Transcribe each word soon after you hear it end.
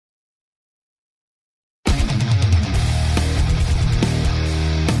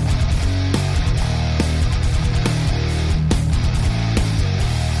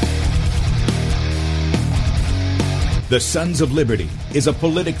The Sons of Liberty is a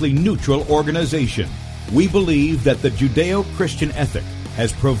politically neutral organization. We believe that the Judeo-Christian ethic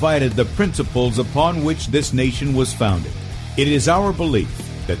has provided the principles upon which this nation was founded. It is our belief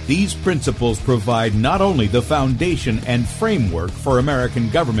that these principles provide not only the foundation and framework for American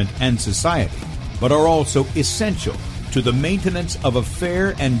government and society, but are also essential to the maintenance of a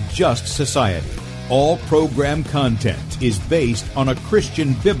fair and just society. All program content is based on a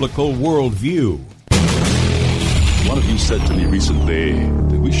Christian biblical worldview. One of you said to me recently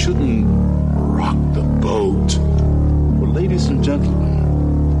that we shouldn't rock the boat. Well, ladies and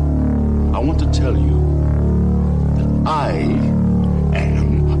gentlemen, I want to tell you that I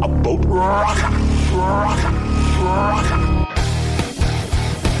am a boat rocker.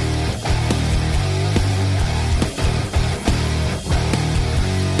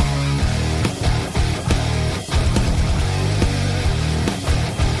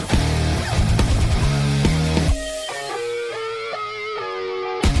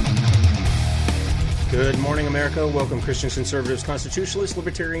 Good morning, America. Welcome, Christians, conservatives, constitutionalists,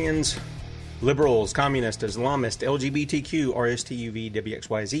 libertarians, liberals, communists, Islamists, LGBTQ, RSTUV,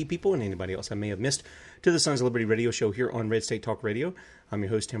 WXYZ people, and anybody else I may have missed to the Sons of Liberty radio show here on Red State Talk Radio. I'm your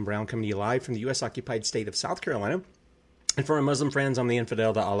host, Tim Brown, coming to you live from the U.S.-occupied state of South Carolina. And for our Muslim friends, I'm the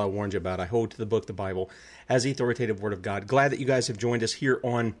infidel that Allah warned you about. I hold to the book, the Bible, as the authoritative word of God. Glad that you guys have joined us here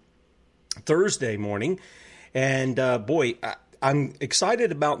on Thursday morning. And I'm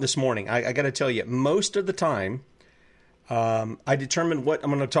excited about this morning. I got to tell you, most of the time, I determine what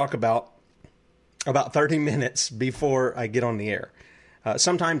I'm going to talk about 30 minutes before I get on the air.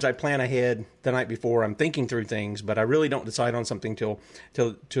 Sometimes I plan ahead the night before. I'm thinking through things, but I really don't decide on something till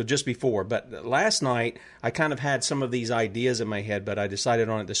just before. But last night, I kind of had some of these ideas in my head, but I decided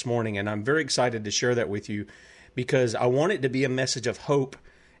on it this morning, and I'm very excited to share that with you because I want it to be a message of hope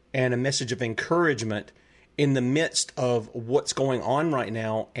and a message of encouragement in the midst of what's going on right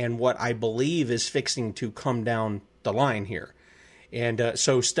now and what I believe is fixing to come down the line here. And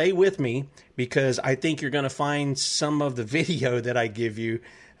so stay with me because I think you're going to find some of the video that I give you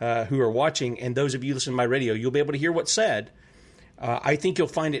who are watching, and those of you listening to my radio, you'll be able to hear what's said. I think you'll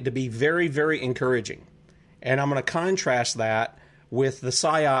find it to be very, very encouraging. And I'm going to contrast that with the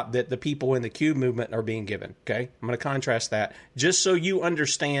psyop that the people in the Q movement are being given. Okay, I'm going to contrast that just so you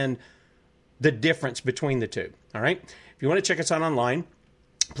understand the difference between the two. All right. If you want to check us out online,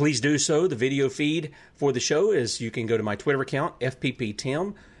 please do so. The video feed for the show is you can go to my Twitter account, FPP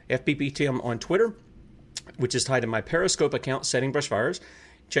Tim on Twitter, which is tied to my Periscope account, Setting Brushfires.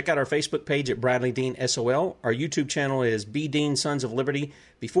 Check out our Facebook page at Bradley Dean SOL. Our YouTube channel is B Dean Sons of Liberty.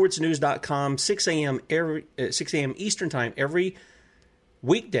 BeforeIt'sNews.com, 6 a.m. Eastern Time every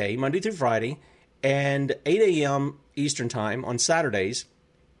weekday, Monday through Friday, and 8 a.m. Eastern Time on Saturdays.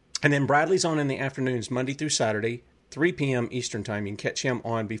 And then Bradley's on in the afternoons, Monday through Saturday, 3 p.m. Eastern Time. You can catch him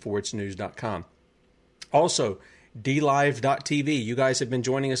on BeforeIt'sNews.com. Also, DLive.tv. You guys have been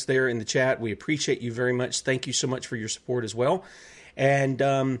joining us there in the chat. We appreciate you very much. Thank you so much for your support as well. And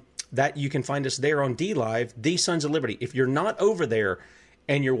that you can find us there on DLive, The Sons of Liberty. If you're not over there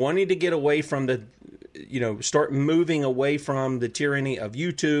and you're wanting to get away from the, start moving away from the tyranny of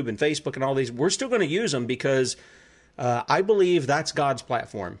YouTube and Facebook and all these, we're still going to use them because I believe that's God's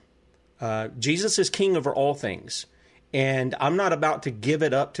platform. Jesus is king over all things, and I'm not about to give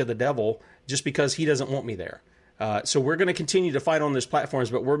it up to the devil just because he doesn't want me there. So we're going to continue to fight on those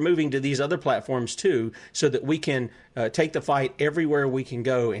platforms, but we're moving to these other platforms too so that we can take the fight everywhere we can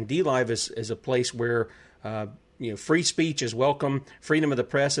go. And DLive is a place where free speech is welcome, freedom of the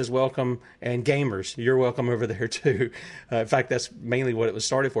press is welcome, and gamers, you're welcome over there too. In fact, that's mainly what it was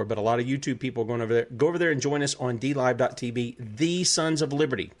started for, but a lot of YouTube people are going over there. Go over there and join us on DLive.tv, The Sons of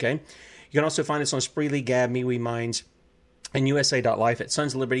Liberty, okay? You can also find us on Spreely, Gab, MeWe, Minds, and USA.life at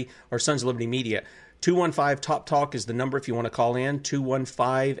Sons of Liberty or Sons of Liberty Media. 215-TOP-TALK is the number if you want to call in,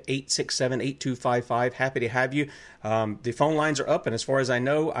 215-867-8255. Happy to have you. The phone lines are up, and as far as I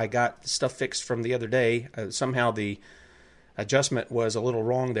know, I got stuff fixed from the other day. Somehow the adjustment was a little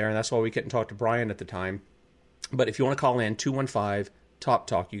wrong there, and that's why we couldn't talk to Brian at the time. But if you want to call in,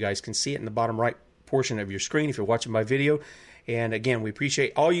 215-TOP-TALK. You guys can see it in the bottom right portion of your screen if you're watching by video. And again, we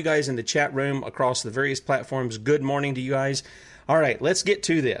appreciate all you guys in the chat room across the various platforms. Good morning to you guys. All right, let's get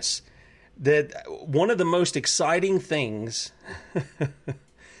to this. One of the most exciting things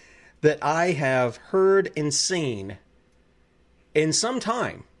that I have heard and seen in some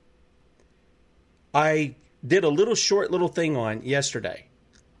time, I did a short little thing on yesterday.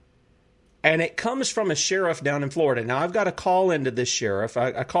 And it comes from a sheriff down in Florida. Now, I've got a call into this sheriff.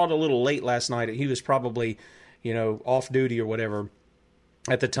 I called a little late last night. He was probably, off duty or whatever.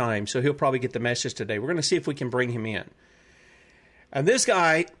 at the time, so he'll probably get the message today. We're going to see if we can bring him in. And this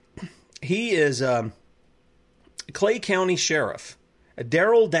guy, he is Clay County Sheriff,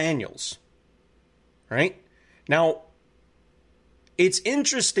 Daryl Daniels. Right? Now, it's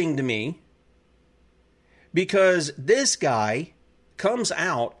interesting to me because this guy comes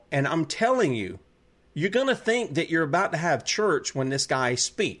out, and I'm telling you, you're going to think that you're about to have church when this guy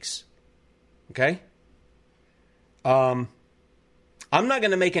speaks. Okay? I'm not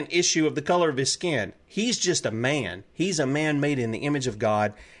going to make an issue of the color of his skin. He's just a man. He's a man made in the image of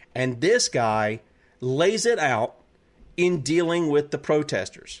God. And this guy lays it out in dealing with the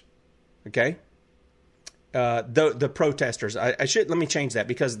protesters. Okay? The protesters. I should, let me change that,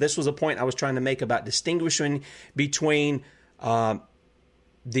 because this was a point I was trying to make about distinguishing between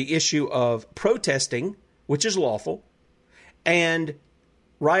the issue of protesting, which is lawful, and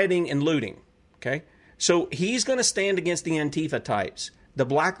rioting and looting. Okay? So he's going to stand against the Antifa types, the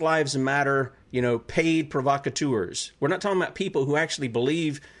Black Lives Matter, paid provocateurs. We're not talking about people who actually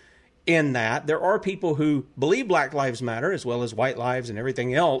believe in that. There are people who believe Black Lives Matter as well as white lives and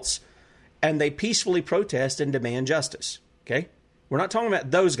everything else, and they peacefully protest and demand justice. Okay? We're not talking about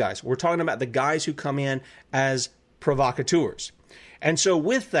those guys. We're talking about the guys who come in as provocateurs. And so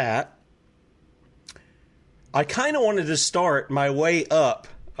with that, I kind of wanted to start my way up,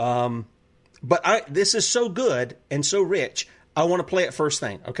 but this is so good and so rich, I want to play it first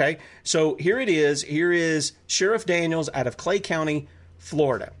thing, okay? So here it is. Here is Sheriff Daniels out of Clay County,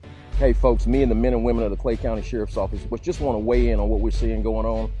 Florida. Hey, folks, me and the men and women of the Clay County Sheriff's Office just want to weigh in on what we're seeing going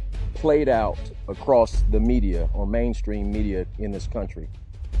on, played out across the media or mainstream media in this country.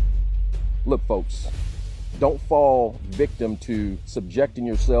 Look, folks, don't fall victim to subjecting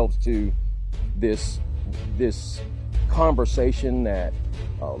yourselves to this conversation that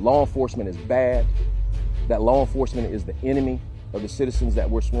law enforcement is bad, that law enforcement is the enemy of the citizens that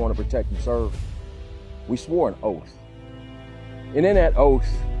we're sworn to protect and serve. We swore an oath. And in that oath,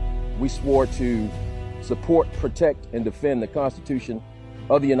 we swore to support, protect, and defend the Constitution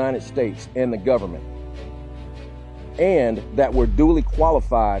of the United States and the government. And that we're duly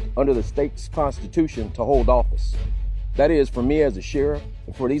qualified under the state's constitution to hold office. That is, for me as a sheriff,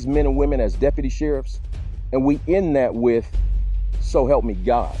 and for these men and women as deputy sheriffs. And we end that with, so help me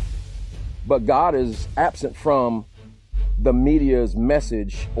God. But God is absent from the media's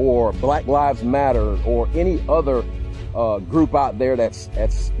message, or Black Lives Matter, or any other group out there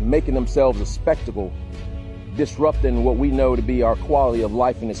that's making themselves a spectacle, disrupting what we know to be our quality of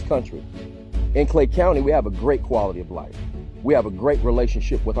life in this country. In Clay County, we have a great quality of life. We have a great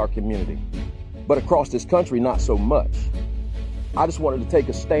relationship with our community. But across this country, not so much. I just wanted to take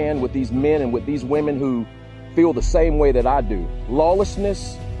a stand with these men and with these women who feel the same way that I do.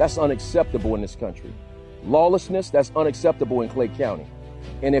 Lawlessness, that's unacceptable in this country. Lawlessness, that's unacceptable in Clay County.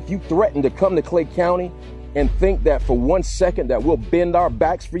 And if you threaten to come to Clay County and think that for 1 second that we'll bend our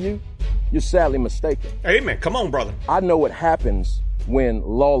backs for you, you're sadly mistaken. Amen. Come on, brother. I know what happens when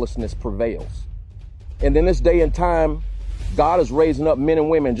lawlessness prevails. And in this day and time, God is raising up men and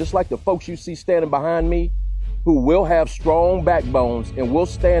women, just like the folks you see standing behind me, who will have strong backbones and will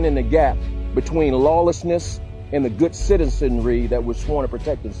stand in the gap between lawlessness and the good citizenry that we're sworn to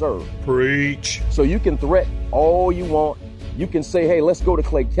protect and serve. Preach. So you can threaten all you want. You can say, hey, let's go to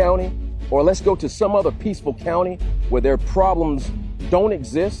Clay County, or let's go to some other peaceful county where their problems don't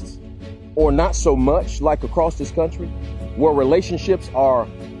exist, or not so much like across this country, where relationships are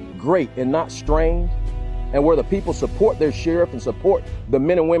great and not strained, and where the people support their sheriff and support the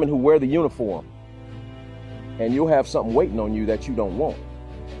men and women who wear the uniform. And you'll have something waiting on you that you don't want.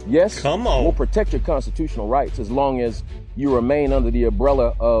 Yes, come on. We'll protect your constitutional rights as long as you remain under the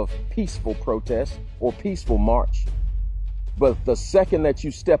umbrella of peaceful protest or peaceful march. But the second that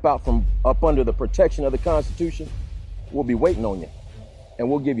you step out from up under the protection of the Constitution, we'll be waiting on you. And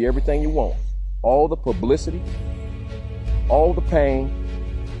we'll give you everything you want. All the publicity, all the pain,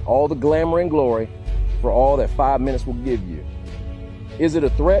 all the glamour and glory for all that 5 minutes will give you. Is it a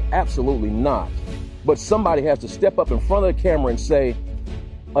threat? Absolutely not. But somebody has to step up in front of the camera and say,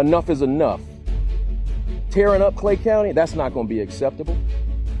 enough is enough. Tearing up Clay County, that's not going to be acceptable.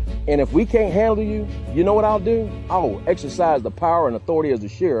 And if we can't handle you, you know what I'll do? I'll exercise the power and authority as the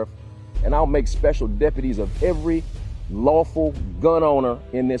sheriff, and I'll make special deputies of every lawful gun owner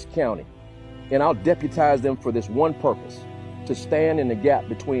in this county. And I'll deputize them for this one purpose, to stand in the gap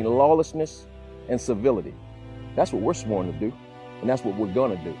between lawlessness and civility. That's what we're sworn to do, and that's what we're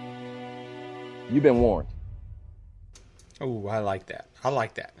going to do. You've been warned. Oh, I like that. I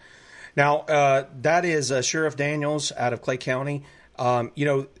like that. Now, that is Sheriff Daniels out of Clay County.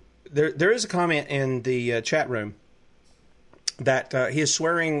 There is a comment in the chat room that he is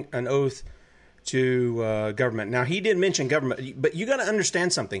swearing an oath to government. Now, he did mention government, but you got to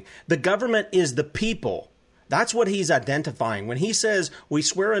understand something. The government is the people. That's what he's identifying. When he says we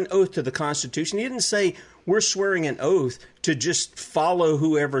swear an oath to the Constitution, he didn't say we're swearing an oath to just follow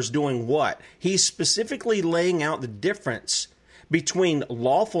whoever's doing what. He's specifically laying out the difference between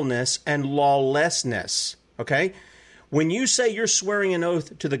lawfulness and lawlessness. Okay? When you say you're swearing an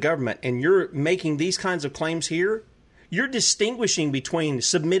oath to the government and you're making these kinds of claims here, you're distinguishing between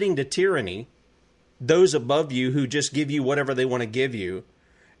submitting to tyranny, those above you who just give you whatever they want to give you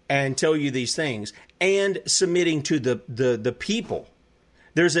and tell you these things, and submitting to the people.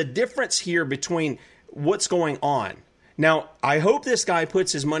 There's a difference here between what's going on. Now, I hope this guy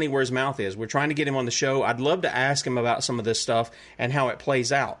puts his money where his mouth is. We're trying to get him on the show. I'd love to ask him about some of this stuff and how it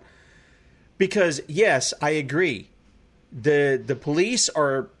plays out. Because, yes, I agree. The police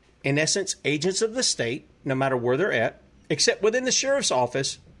are, in essence, agents of the state, no matter where they're at, except within the sheriff's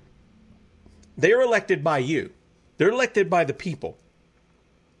office. They're elected by you. They're elected by the people.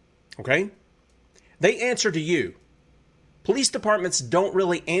 Okay? They answer to you. Police departments don't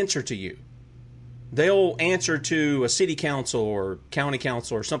really answer to you. They'll answer to a city council or county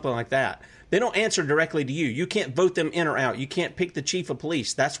council or something like that. They don't answer directly to you. You can't vote them in or out. You can't pick the chief of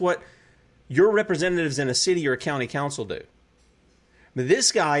police. That's what your representatives in a city or a county council do. But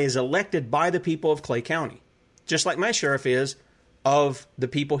this guy is elected by the people of Clay County, just like my sheriff is of the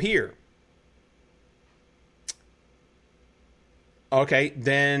people here. Okay,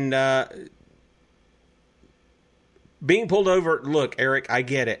 then being pulled over, look, Eric, I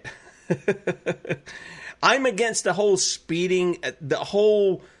get it. I'm against the whole speeding, the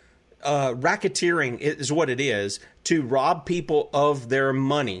whole racketeering is what it is, to rob people of their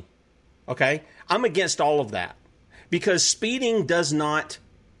money. Okay? I'm against all of that. Because speeding does not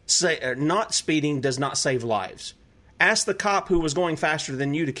speeding does not save lives. Ask the cop who was going faster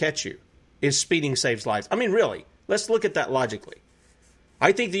than you to catch you. Is speeding saves lives? I mean, really, let's look at that logically.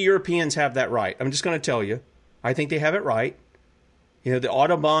 I think the Europeans have that right. I'm just going to tell you. I think they have it right. You know, the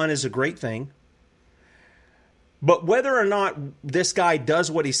Autobahn is a great thing. But whether or not this guy does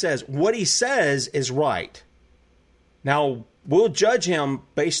what he says is right. Now, we'll judge him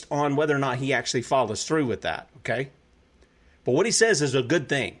based on whether or not he actually follows through with that, okay? But what he says is a good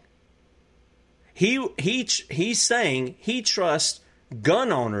thing. He's saying he trusts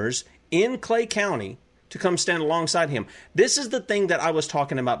gun owners in Clay County to come stand alongside him. This is the thing that I was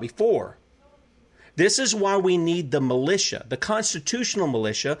talking about before. This is why we need the militia, the constitutional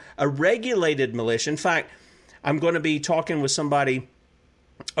militia, a regulated militia. In fact, I'm going to be talking with somebody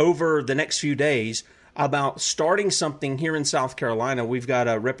over the next few days about starting something here in South Carolina. We've got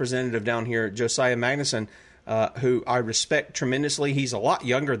a representative down here, Josiah Magnuson, who I respect tremendously. He's a lot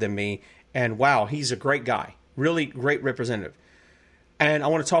younger than me, and wow, he's a great guy, really great representative. And I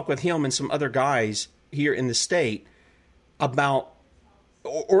want to talk with him and some other guys here in the state about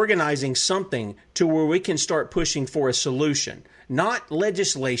organizing something to where we can start pushing for a solution, not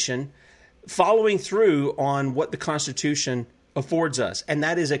legislation, following through on what the Constitution affords us, and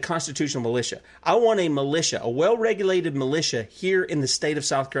that is a constitutional militia. I want a militia, a well-regulated militia here in the state of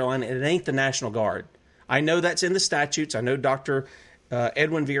South Carolina, and it ain't the National Guard. I know that's in the statutes. I know Dr.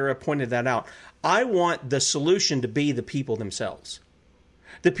 Edwin Vieira pointed that out. I want the solution to be the people themselves.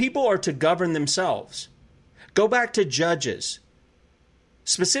 The people are to govern themselves. Go back to Judges.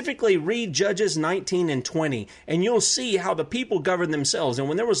 Specifically, read Judges 19 and 20, and you'll see how the people govern themselves. And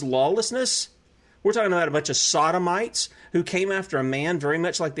when there was lawlessness, we're talking about a bunch of sodomites who came after a man very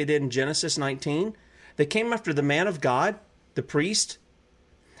much like they did in Genesis 19. They came after the man of God, the priest,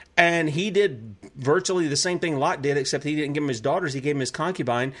 and he did virtually the same thing Lot did, except he didn't give him his daughters, he gave him his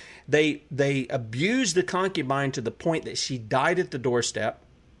concubine. They abused the concubine to the point that she died at the doorstep.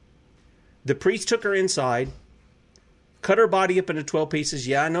 The priest took her inside, cut her body up into 12 pieces.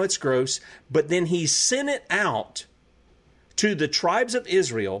 Yeah, I know it's gross, but then he sent it out to the tribes of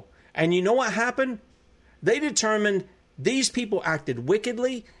Israel. And you know what happened? They determined these people acted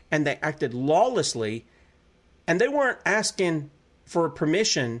wickedly and they acted lawlessly, and they weren't asking for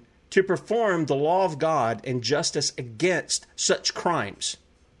permission to perform the law of God and justice against such crimes.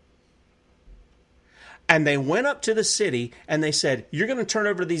 And they went up to the city and they said, you're going to turn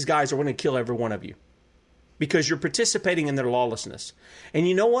over to these guys or we're going to kill every one of you because you're participating in their lawlessness. And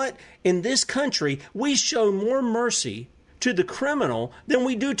you know what? In this country, we show more mercy to the criminal than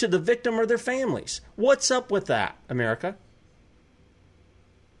we do to the victim or their families. What's up with that, America?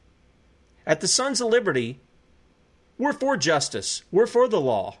 At the Sons of Liberty, we're for justice. We're for the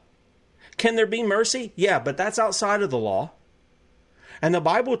law. Can there be mercy? Yeah, but that's outside of the law. And the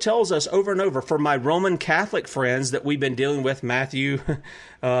Bible tells us over and over, for my Roman Catholic friends that we've been dealing with, Matthew,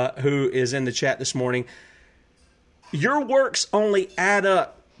 who is in the chat this morning, your works only add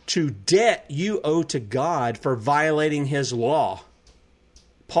up to debt you owe to God for violating his law.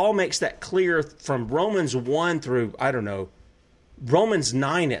 Paul makes that clear from Romans 1 through, Romans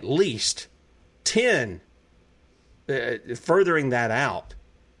 9 at least, 10, furthering that out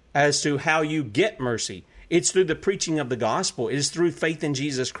as to how you get mercy. It's through the preaching of the gospel. It is through faith in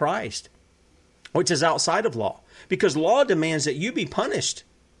Jesus Christ, which is outside of law. Because law demands that you be punished.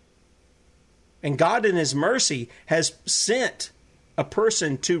 And God in his mercy has sent a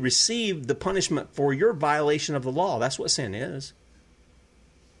person to receive the punishment for your violation of the law. That's what sin is.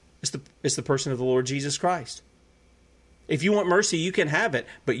 It's the person of the Lord Jesus Christ. If you want mercy, you can have it,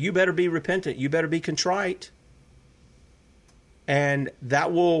 but you better be repentant. You better be contrite. And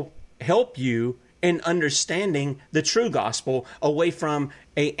that will help you in understanding the true gospel away from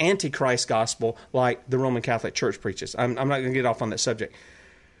an antichrist gospel like the Roman Catholic Church preaches. I'm not going to get off on that subject.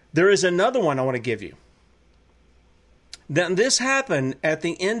 There is another one I want to give you. Then this happened at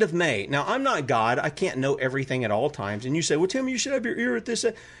the end of May. Now, I'm not God. I can't know everything at all times. And you say, well, Tim, you should have your ear at this.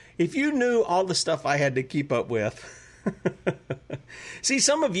 If you knew all the stuff I had to keep up with. See,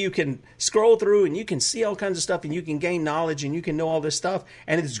 some of you can scroll through and you can see all kinds of stuff and you can gain knowledge and you can know all this stuff.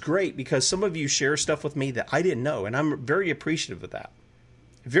 And it's great because some of you share stuff with me that I didn't know. And I'm very appreciative of that.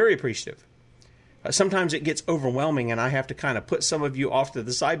 Very appreciative. Sometimes it gets overwhelming and I have to kind of put some of you off to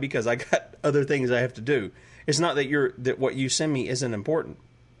the side because I got other things I have to do. It's not that what you send me isn't important.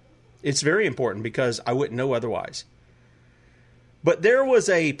 It's very important because I wouldn't know otherwise. But there was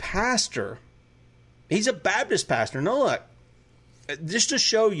a pastor. He's a Baptist pastor. Now look, just to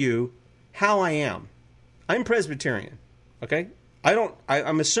show you how I am. I'm Presbyterian. Okay?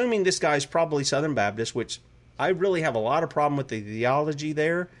 I'm assuming this guy's probably Southern Baptist, which I really have a lot of problem with the theology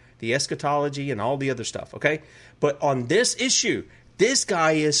there, the eschatology, and all the other stuff. Okay? But on this issue, this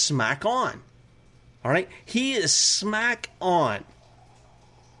guy is smack on. All right? He is smack on.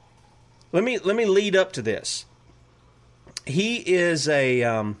 Let me lead up to this. He is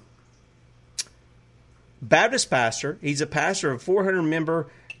a Baptist pastor. He's a pastor of a 400-member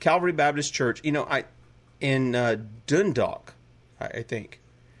Calvary Baptist Church, in Dundalk, I think.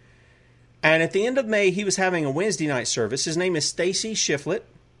 And at the end of May, he was having a Wednesday night service. His name is Stacy Shiflett.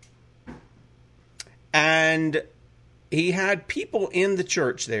 And he had people in the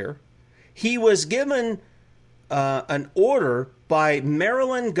church there. He was given an order by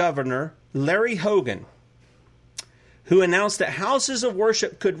Maryland Governor Larry Hogan, who announced that houses of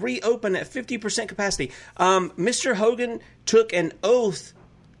worship could reopen at 50% capacity. Mr. Hogan took an oath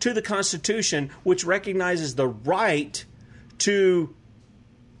to the Constitution, which recognizes the right to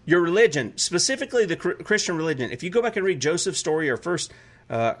your religion, specifically the Christian religion. If you go back and read Joseph's story, our first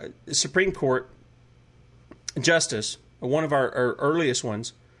Supreme Court justice, one of our earliest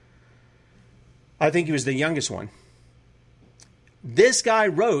ones, I think he was the youngest one. This guy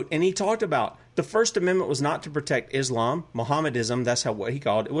wrote, and he talked about the First Amendment was not to protect Islam, Mohammedanism, that's what he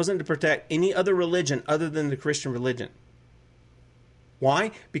called it. It wasn't to protect any other religion other than the Christian religion.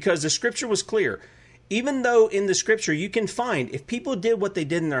 Why? Because the Scripture was clear. Even though in the Scripture you can find, if people did what they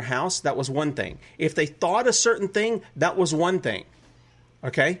did in their house, that was one thing. If they thought a certain thing, that was one thing.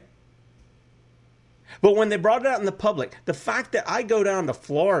 Okay? But when they brought it out in the public, the fact that I go down to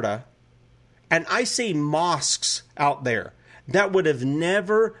Florida and I see mosques out there that would have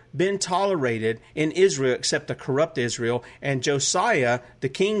never been tolerated in Israel except a corrupt Israel. And Josiah, the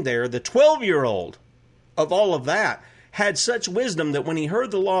king there, the 12-year-old of all of that, had such wisdom that when he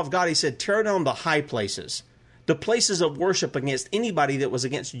heard the law of God, he said, tear down the high places, the places of worship against anybody that was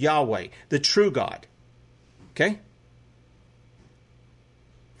against Yahweh, the true God. Okay?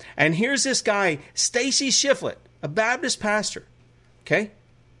 And here's this guy, Stacy Shiflett, a Baptist pastor. Okay?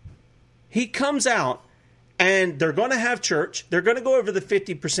 He comes out, and they're going to have church. They're going to go over the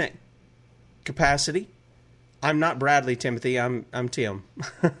 50% capacity. I'm not Bradley, Timothy. I'm Tim.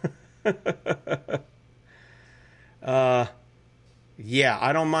 Yeah,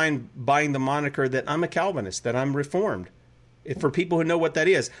 I don't mind buying the moniker that I'm a Calvinist, that I'm Reformed, for people who know what that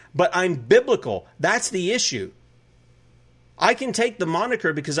is. But I'm biblical. That's the issue. I can take the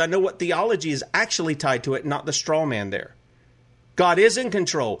moniker because I know what theology is actually tied to it, not the straw man there. God is in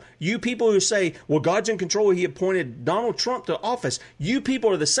control. You people who say, well, God's in control, he appointed Donald Trump to office. You people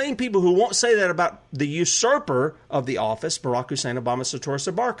are the same people who won't say that about the usurper of the office, Barack Hussein Obama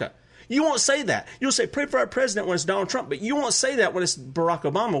Soetoro Barka. You won't say that. You'll say, pray for our president when it's Donald Trump, but you won't say that when it's Barack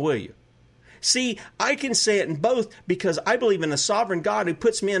Obama, will you? See, I can say it in both because I believe in a sovereign God who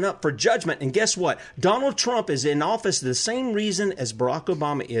puts men up for judgment. And guess what? Donald Trump is in office the same reason as Barack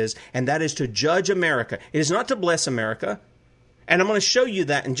Obama is, and that is to judge America. It is not to bless America. And I'm going to show you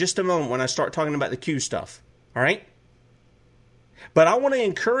that in just a moment when I start talking about the Q stuff. All right? But I want to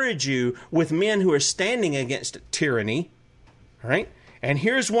encourage you with men who are standing against tyranny. All right? And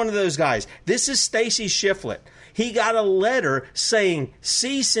here's one of those guys. This is Stacy Shiflett. He got a letter saying,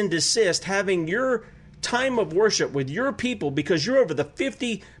 cease and desist having your time of worship with your people because you're over the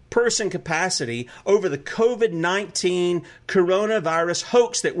 50-person capacity over the COVID-19 coronavirus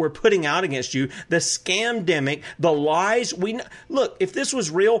hoax that we're putting out against you, the scamdemic, the lies. Look, if this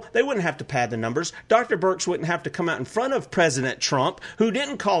was real, they wouldn't have to pad the numbers. Dr. Birx wouldn't have to come out in front of President Trump, who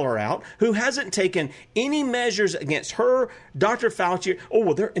didn't call her out, who hasn't taken any measures against her, Dr. Fauci. Oh,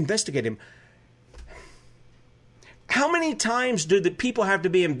 well, they're investigating him. How many times do the people have to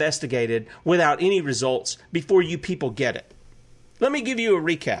be investigated without any results before you people get it? Let me give you a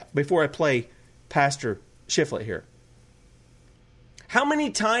recap before I play Pastor Shiflett here. How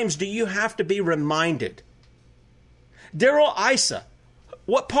many times do you have to be reminded? Darrell Issa,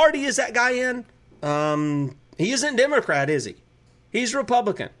 what party is that guy in? He isn't Democrat, is he? He's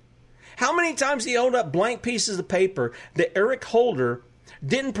Republican. How many times do you hold up blank pieces of paper that Eric Holder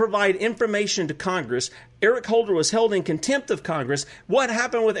didn't provide information to Congress? Eric Holder was held in contempt of Congress. What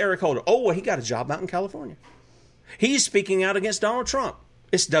happened with Eric Holder? Oh, well, he got a job out in California. He's speaking out against Donald Trump.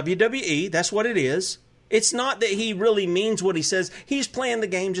 It's WWE. That's what it is. It's not that he really means what he says. He's playing the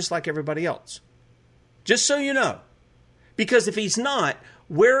game just like everybody else. Just so you know. Because if he's not,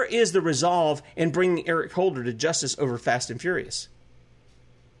 where is the resolve in bringing Eric Holder to justice over Fast and Furious?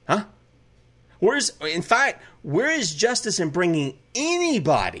 Huh? Where is justice in bringing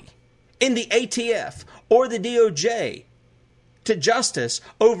anybody in the ATF or the DOJ to justice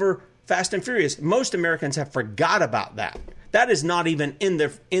over Fast and Furious? Most Americans have forgot about that. That is not even in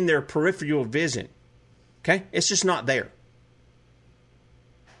their peripheral vision. Okay? It's just not there.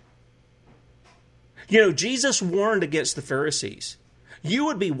 You know, Jesus warned against the Pharisees. You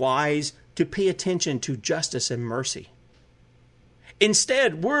would be wise to pay attention to justice and mercy.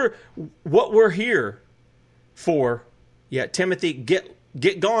 Instead, what we're here for. Yeah, Timothy,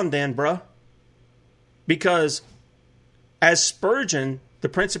 get gone then, bruh. Because as Spurgeon, the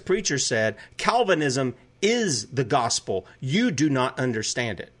Prince of Preachers, said, Calvinism is the gospel. You do not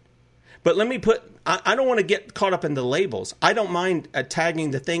understand it. But let me I don't want to get caught up in the labels. I don't mind tagging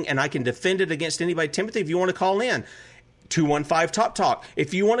the thing, and I can defend it against anybody. Timothy, if you want to call in, 215 Top Talk.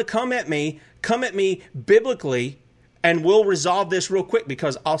 If you want to come at me biblically, and we'll resolve this real quick,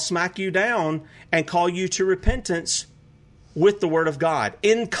 because I'll smack you down and call you to repentance with the Word of God.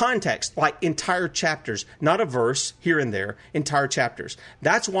 In context, like entire chapters, not a verse here and there, entire chapters.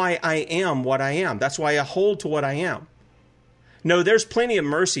 That's why I am what I am. That's why I hold to what I am. No, there's plenty of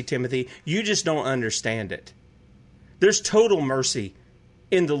mercy, Timothy. You just don't understand it. There's total mercy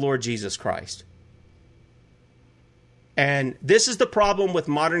in the Lord Jesus Christ. And this is the problem with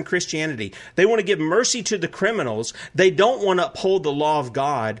modern Christianity. They want to give mercy to the criminals. They don't want to uphold the law of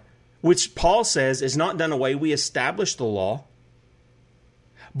God, which Paul says is not done away. We establish the law.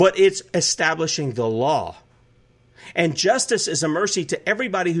 But it's establishing the law. And justice is a mercy to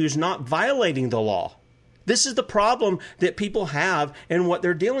everybody who's not violating the law. This is the problem that people have in what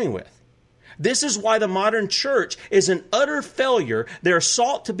they're dealing with. This is why the modern church is an utter failure. They're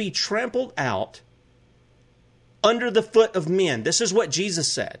sought to be trampled out under the foot of men. This is what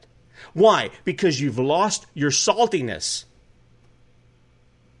Jesus said. Why? Because you've lost your saltiness.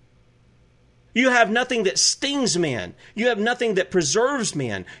 You have nothing that stings men. You have nothing that preserves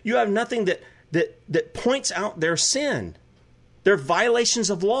men. You have nothing that points out their sin, their violations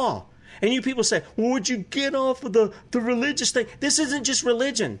of law. And you people say, well, would you get off of the religious thing? This isn't just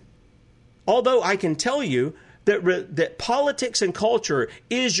religion. Although I can tell you that politics and culture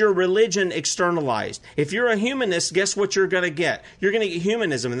is your religion externalized. If you're a humanist, guess what you're going to get? You're going to get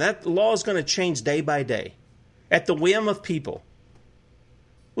humanism, and that law is going to change day by day at the whim of people.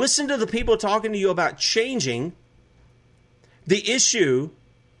 Listen to the people talking to you about changing the issue.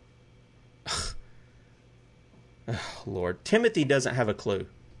 Oh, Lord, Timothy doesn't have a clue.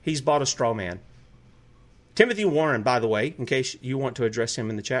 He's bought a straw man. Timothy Warren, by the way, in case you want to address him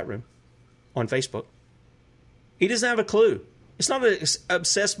in the chat room on Facebook. He doesn't have a clue. It's not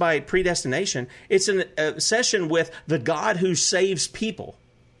obsessed by predestination. It's an obsession with the God who saves people.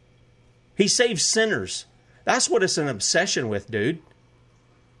 He saves sinners. That's what it's an obsession with, dude.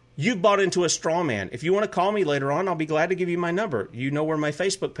 You've bought into a straw man. If you want to call me later on, I'll be glad to give you my number. You know where my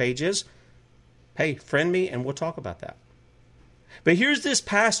Facebook page is. Hey, friend me and we'll talk about that. But here's this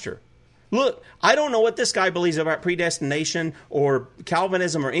pastor Look, I don't know what this guy believes about predestination or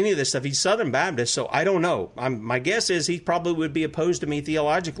Calvinism or any of this stuff. He's Southern Baptist, so I don't know. My guess is he probably would be opposed to me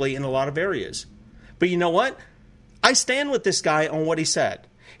theologically in a lot of areas. But you know what? I stand with this guy on what he said.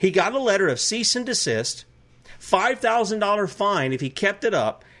 He got a letter of cease and desist, $5,000 fine if he kept it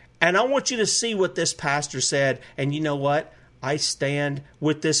up, and I want you to see what this pastor said. And you know what? I stand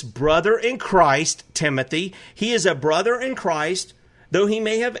with this brother in Christ, Timothy. He is a brother in Christ. Though he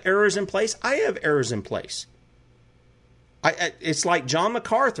may have errors in place, I have errors in place. It's like John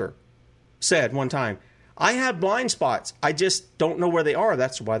MacArthur said one time, I have blind spots. I just don't know where they are.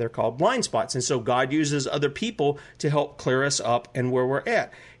 That's why they're called blind spots. And so God uses other people to help clear us up and where we're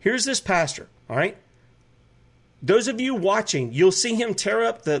at. Here's this pastor, all right? Those of you watching, you'll see him tear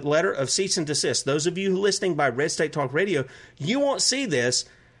up the letter of cease and desist. Those of you listening by Red State Talk Radio, you won't see this,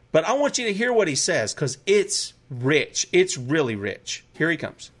 but I want you to hear what he says because it's rich. It's really rich. Here he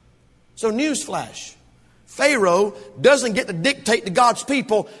comes. So newsflash, Pharaoh doesn't get to dictate to God's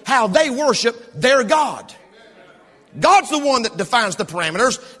people how they worship their God. God's the one that defines the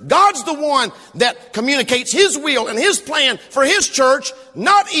parameters. God's the one that communicates His will and His plan for His church,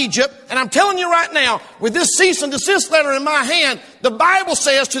 not Egypt. And I'm telling you right now, with this cease and desist letter in my hand, the Bible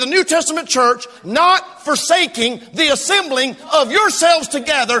says to the New Testament church, not forsaking the assembling of yourselves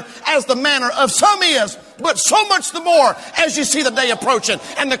together as the manner of some is, but so much the more as you see the day approaching.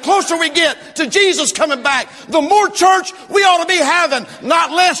 And the closer we get to Jesus coming back, the more church we ought to be having,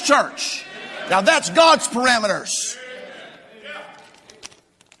 not less church. Now that's God's parameters.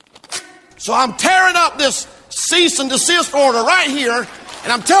 So I'm tearing up this cease and desist order right here,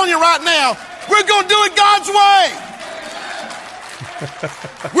 and I'm telling you right now, we're going to do it God's way.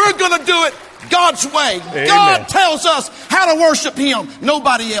 We're going to do it God's way. Amen. God tells us how to worship Him.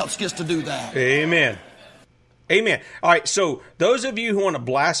 Nobody else gets to do that. Amen. Amen. All right, so those of you who want to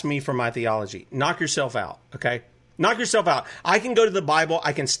blast me for my theology, knock yourself out, okay? Knock yourself out. I can go to the Bible,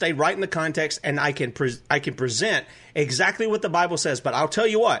 I can stay right in the context, and I can present exactly what the Bible says. But I'll tell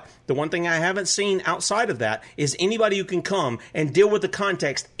you what, the one thing I haven't seen outside of that is anybody who can come and deal with the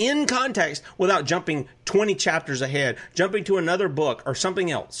context in context without jumping 20 chapters ahead, jumping to another book or something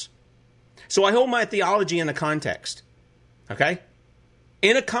else. So I hold my theology in a context, okay?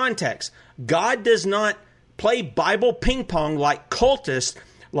 In a context. God does not play Bible ping pong like cultists,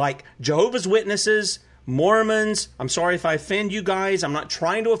 like Jehovah's Witnesses, Mormons. I'm sorry if I offend you guys. I'm not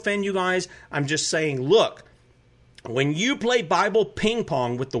trying to offend you guys. I'm just saying, look, when you play Bible ping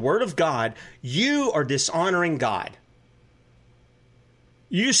pong with the Word of God, you are dishonoring God.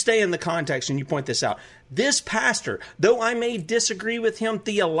 You stay in the context and you point this out. This pastor, though I may disagree with him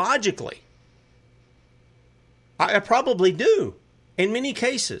theologically, I probably do in many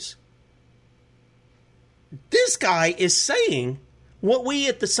cases. This guy is saying what we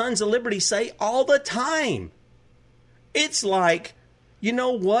at the Sons of Liberty say all the time. It's like, you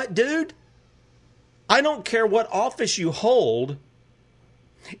know what, dude? I don't care what office you hold.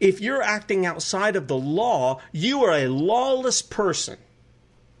 If you're acting outside of the law, you are a lawless person.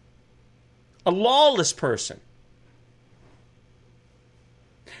 A lawless person.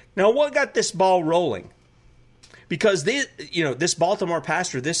 Now, what got this ball rolling? Because this Baltimore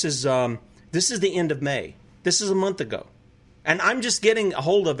pastor, this is the end of May. This is a month ago. And I'm just getting a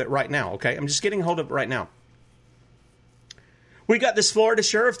hold of it right now, okay? I'm just getting a hold of it right now. We got this Florida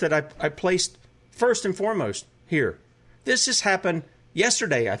sheriff that I placed first and foremost here. This just happened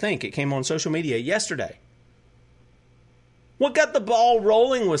yesterday, I think. It came on social media yesterday. What got the ball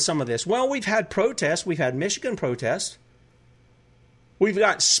rolling with some of this? Well, we've had protests. We've had Michigan protests. We've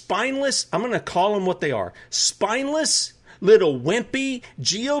got spineless, I'm going to call them what they are, spineless little wimpy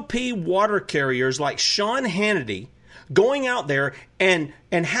GOP water carriers like Sean Hannity going out there and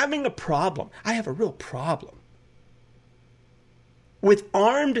having a problem. I have a real problem with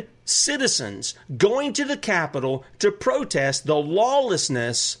armed citizens going to the Capitol to protest the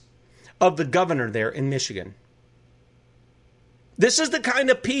lawlessness of the governor there in Michigan. This is the kind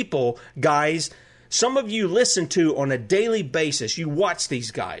of people, guys, some of you listen to on a daily basis. You watch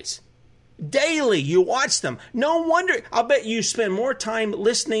these guys. Daily, you watch them. No wonder. I'll bet you spend more time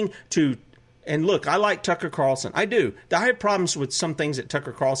listening to. And look, I like Tucker Carlson. I do. I have problems with some things that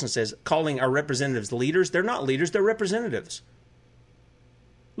Tucker Carlson says, calling our representatives leaders. They're not leaders, they're representatives.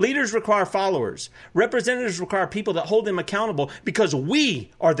 Leaders require followers. Representatives require people that hold them accountable because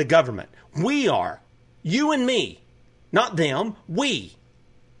we are the government. We are. You and me. Not them. We.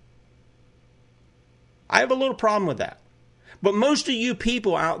 I have a little problem with that. But most of you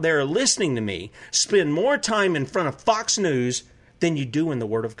people out there listening to me spend more time in front of Fox News than you do in the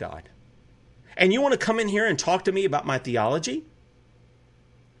Word of God. And you want to come in here and talk to me about my theology?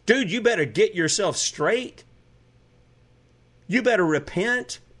 Dude, you better get yourself straight. You better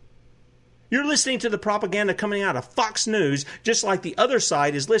repent. You're listening to the propaganda coming out of Fox News, just like the other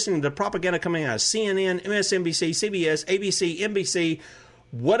side is listening to the propaganda coming out of CNN, MSNBC, CBS, ABC, NBC,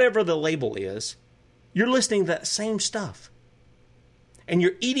 whatever the label is. You're listening to that same stuff. And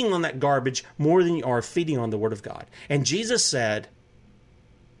you're eating on that garbage more than you are feeding on the Word of God. And Jesus said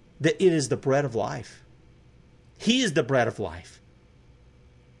that it is the bread of life. He is the bread of life.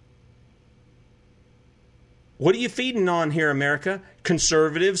 What are you feeding on here, America?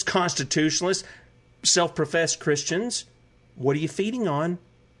 Conservatives, constitutionalists, self-professed Christians. What are you feeding on?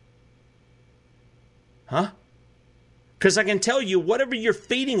 Huh? Because I can tell you, whatever you're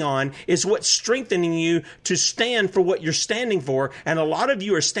feeding on is what's strengthening you to stand for what you're standing for. And a lot of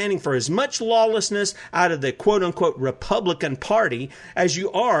you are standing for as much lawlessness out of the quote-unquote Republican Party as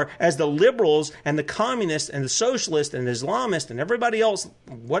you are as the liberals and the communists and the socialists and the Islamists and everybody else,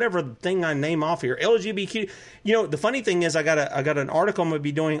 whatever thing I name off here, LGBTQ. You know, the funny thing is I got an article I'm going to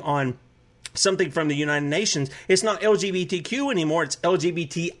be doing on something from the United Nations. It's not LGBTQ anymore. It's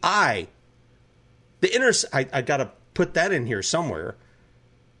LGBTI. I got to put that in here somewhere.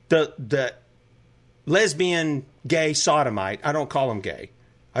 The lesbian, gay, sodomite. I don't call them gay.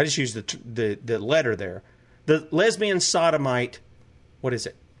 I just use the letter there. The lesbian, sodomite, what is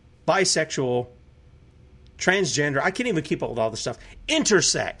it? Bisexual, transgender. I can't even keep up with all the stuff.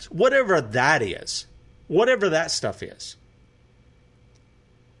 Intersex, whatever that is. Whatever that stuff is.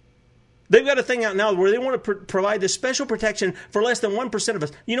 They've got a thing out now where they want to provide this special protection for less than 1% of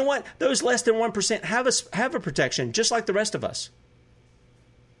us. You know what? Those less than 1% have a protection just like the rest of us.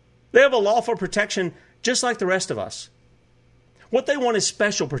 They have a lawful protection just like the rest of us. What they want is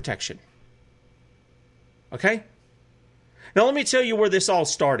special protection. Okay? Now let me tell you where this all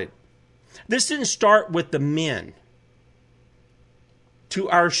started. This didn't start with the men. To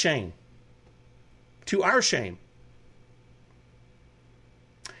our shame. To our shame.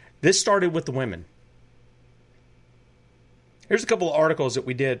 This started with the women. Here's a couple of articles that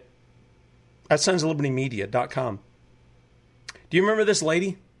we did at sonsoflibertymedia.com. Do you remember this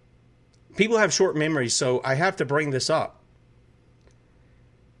lady? People have short memories, so I have to bring this up.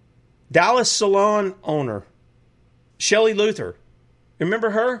 Dallas salon owner, Shelley Luther.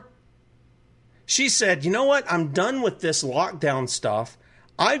 Remember her? She said, you know what? I'm done with this lockdown stuff.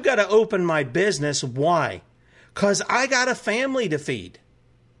 I've got to open my business. Why? Because I got a family to feed.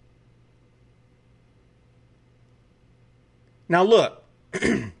 Now look,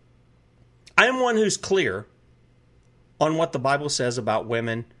 I am one who's clear on what the Bible says about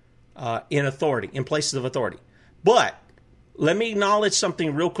women in authority, in places of authority. But let me acknowledge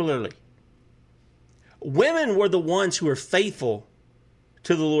something real clearly. Women were the ones who were faithful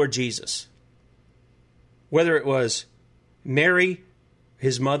to the Lord Jesus. Whether it was Mary,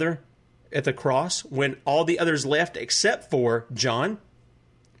 his mother, at the cross, when all the others left except for John.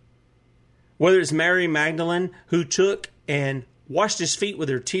 Whether it's Mary Magdalene, who took and washed his feet with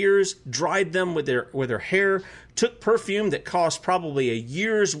her tears, dried them with her hair, took perfume that cost probably a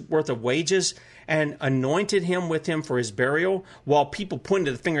year's worth of wages, and anointed him with him for his burial, while people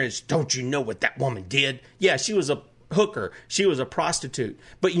pointed the finger and said, don't you know what that woman did? Yeah, she was a hooker. She was a prostitute.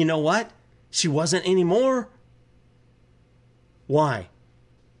 But you know what? She wasn't anymore. Why?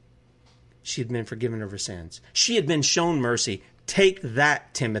 She had been forgiven of her sins. She had been shown mercy. Take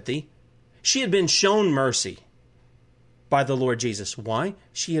that, Timothy. She had been shown mercy by the Lord Jesus. Why?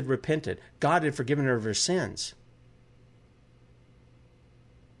 She had repented. God had forgiven her of her sins.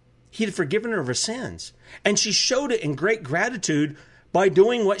 He had forgiven her of her sins. And she showed it in great gratitude by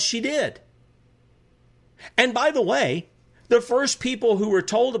doing what she did. And by the way, the first people who were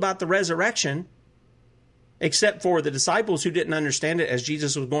told about the resurrection, except for the disciples who didn't understand it as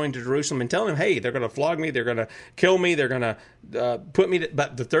Jesus was going to Jerusalem and telling them, hey, they're going to flog me, they're going to kill me, they're going to put me,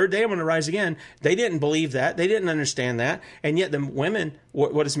 but the third day I'm going to rise again. They didn't believe that. They didn't understand that. And yet the women,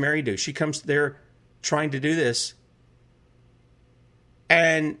 what does Mary do? She comes there trying to do this.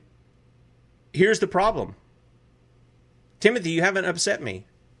 And here's the problem. Timothy, you haven't upset me.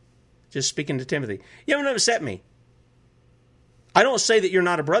 Just speaking to Timothy. You haven't upset me. I don't say that you're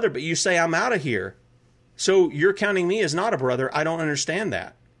not a brother, but you say I'm out of here. So you're counting me as not a brother. I don't understand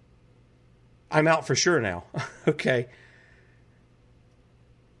that. I'm out for sure now. Okay.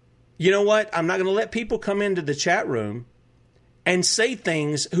 You know what? I'm not going to let people come into the chat room and say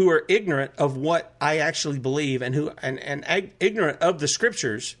things who are ignorant of what I actually believe and ignorant of the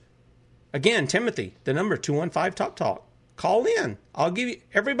scriptures. Again, Timothy, the number 215-TALK-TALK. Call in. I'll give you.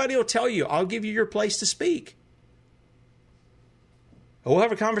 Everybody will tell you. I'll give you your place to speak. We'll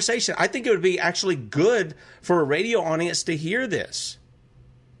have a conversation. I think it would be actually good for a radio audience to hear this.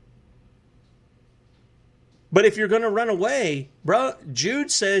 But if you're going to run away, bro,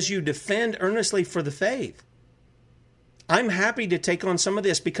 Jude says you defend earnestly for the faith. I'm happy to take on some of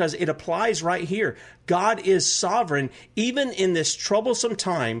this because it applies right here. God is sovereign. Even in this troublesome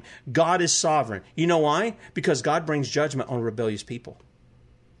time, God is sovereign. You know why? Because God brings judgment on rebellious people.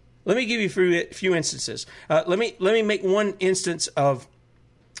 Let me give you a few instances. Let me make one instance of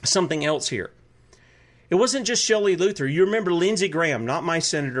something else here. It wasn't just Shelley Luther. You remember Lindsey Graham, not my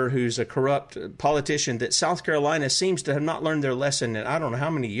senator who's a corrupt politician, that South Carolina seems to have not learned their lesson in I don't know how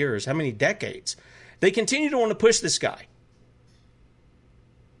many years, how many decades. They continue to want to push this guy.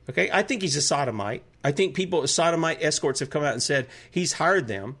 Okay, I think he's a sodomite. I think sodomite escorts have come out and said he's hired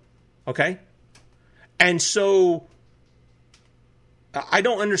them. Okay? And so I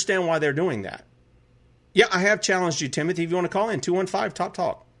don't understand why they're doing that. Yeah, I have challenged you, Timothy. If you want to call in, 215 Top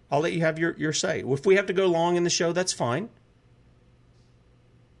Talk. I'll let you have your say. If we have to go long in the show, that's fine.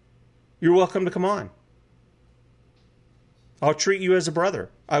 You're welcome to come on. I'll treat you as a brother.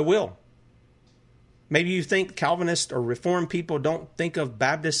 I will. Maybe you think Calvinist or Reformed people don't think of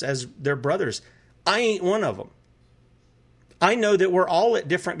Baptists as their brothers. I ain't one of them. I know that we're all at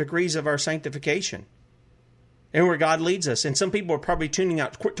different degrees of our sanctification and where God leads us. And some people are probably tuning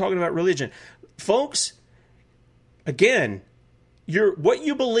out, quit talking about religion. Folks, again, what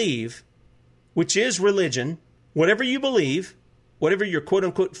you believe, which is religion, whatever you believe, whatever your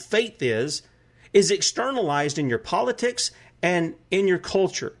quote-unquote faith is externalized in your politics and in your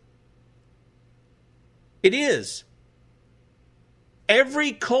culture. It is.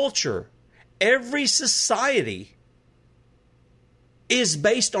 Every culture, every society is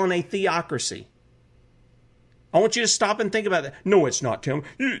based on a theocracy. I want you to stop and think about that. No, it's not, Tim.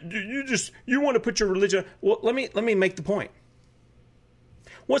 You want to put your religion. Well, let me make the point.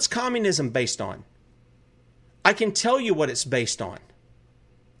 What's communism based on? I can tell you what it's based on.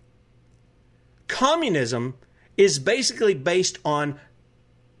 Communism is basically based on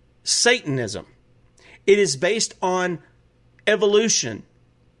Satanism. It is based on evolution.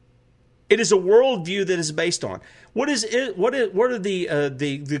 It is a worldview that is based on. What are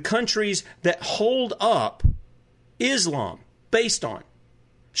the countries that hold up Islam based on?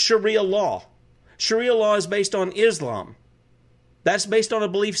 Sharia law. Sharia law is based on Islam. That's based on a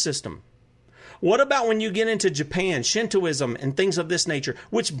belief system. What about when you get into Japan, Shintoism, and things of this nature,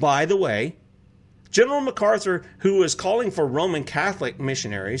 which, by the way, General MacArthur, who was calling for Roman Catholic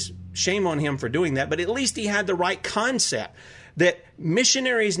missionaries, shame on him for doing that, but at least he had the right concept that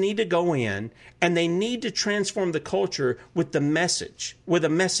missionaries need to go in and they need to transform the culture with a message.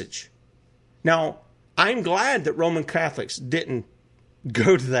 Now, I'm glad that Roman Catholics didn't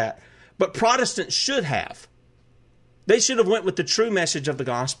go to that, but Protestants should have. They should have went with the true message of the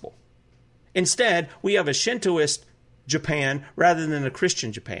gospel. Instead, we have a Shintoist Japan rather than a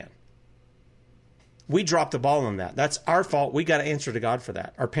Christian Japan. We dropped the ball on that. That's our fault. We got to answer to God for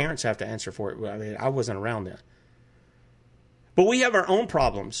that. Our parents have to answer for it. I mean, I wasn't around then. But we have our own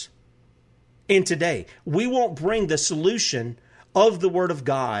problems. And today, we won't bring the solution of the Word of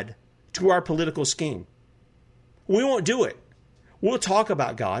God to our political scheme. We won't do it. We'll talk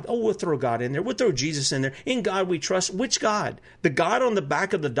about God. Oh, we'll throw God in there. We'll throw Jesus in there. In God we trust. Which God? The God on the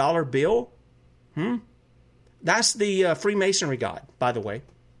back of the dollar bill? That's the Freemasonry God, by the way.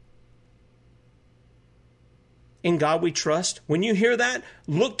 In God we trust. When you hear that,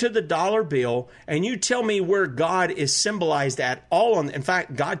 look to the dollar bill and you tell me where God is symbolized at all. In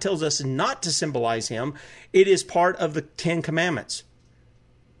fact, God tells us not to symbolize Him. It is part of the 10 Commandments.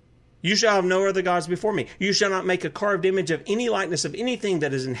 You shall have no other gods before me. You shall not make a carved image of any likeness of anything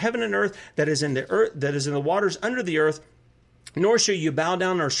that is in heaven and earth, that is in the earth, that is in the waters under the earth. Nor shall you bow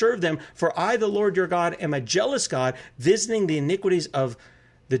down or serve them. For I, the Lord your God, am a jealous God, visiting the iniquities of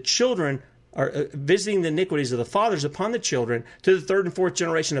the children, or visiting the iniquities of the fathers upon the children, to the third and fourth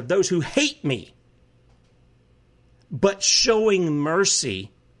generation of those who hate me, but showing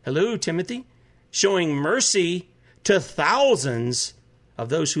mercy. Hello, Timothy. Showing mercy to thousands of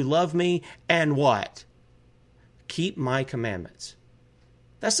those who love me and what? Keep my commandments.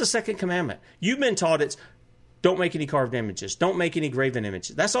 That's the second commandment. You've been taught it's don't make any carved images. Don't make any graven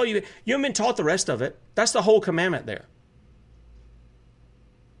images. That's all you haven't been taught the rest of it. That's the whole commandment there.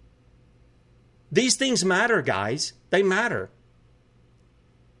 These things matter, guys. They matter.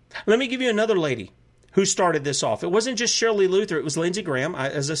 Let me give you another lady who started this off. It wasn't just Shelley Luther. It was Lindsey Graham.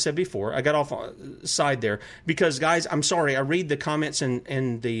 As I said before, I got off side there because, guys, I'm sorry. I read the comments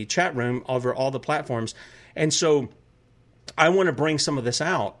in the chat room over all the platforms. And so I want to bring some of this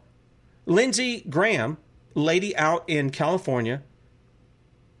out. Lindsey Graham, lady out in California,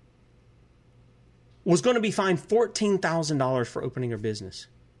 was going to be fined $14,000 for opening her business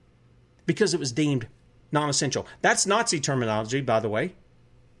because it was deemed non-essential. That's Nazi terminology, by the way.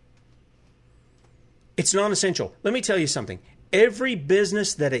 It's non-essential. Let me tell you something. Every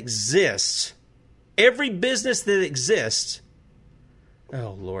business that exists,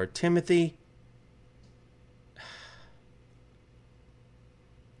 oh Lord, Timothy,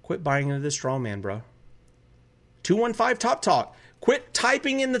 quit buying into this straw man, bro. 215 Top Talk. Quit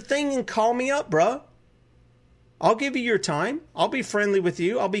typing in the thing and call me up, bro. I'll give you your time. I'll be friendly with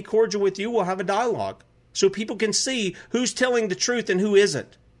you. I'll be cordial with you. We'll have a dialogue so people can see who's telling the truth and who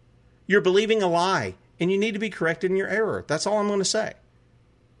isn't. You're believing a lie, and you need to be corrected in your error. That's all I'm going to say.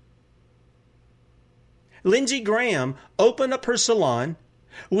 Lindsey Graham opened up her salon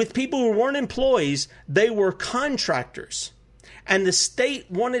with people who weren't employees. They were contractors. And the state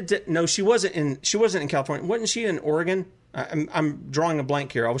wanted to... No, she wasn't in California. Wasn't she in Oregon? I'm drawing a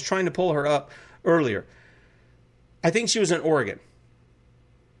blank here. I was trying to pull her up earlier. I think she was in Oregon.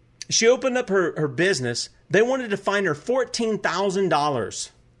 She opened up her business. They wanted to fine her $14,000.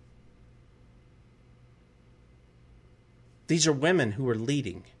 These are women who are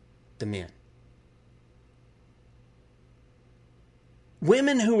leading the men.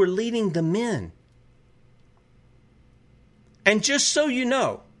 Women who are leading the men. And just so you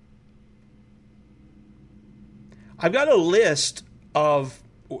know, I've got a list of,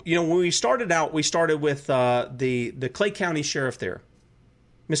 when we started out, we started with the Clay County Sheriff there,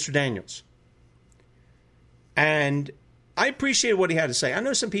 Mr. Daniels. And I appreciate what he had to say. I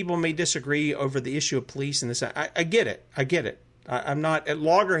know some people may disagry over the issue of police and this. I get it. I'm not at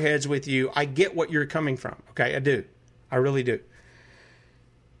loggerheads with you. I get what you're coming from. Okay, I do. I really do.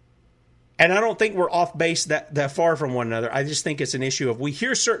 And I don't think we're off base that far from one another. I just think it's an issue of we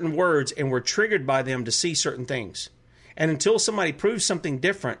hear certain words and we're triggered by them to see certain things. And until somebody proves something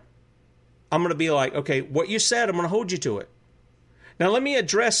different, I'm going to be like, okay, what you said, I'm going to hold you to it. Now, let me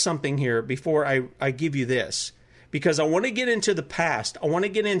address something here before I give you this. Because I want to get into the past. I want to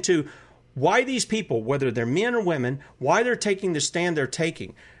get into why these people, whether they're men or women, why they're taking the stand they're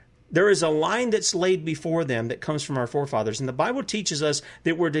taking. There is a line that's laid before them that comes from our forefathers. And the Bible teaches us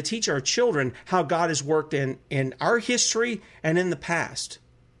that we're to teach our children how God has worked in our history and in the past,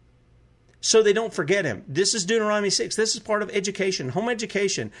 so they don't forget Him. This is Deuteronomy 6. This is part of education, home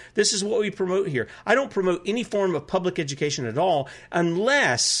education. This is what we promote here. I don't promote any form of public education at all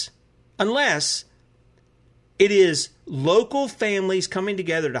unless it is local families coming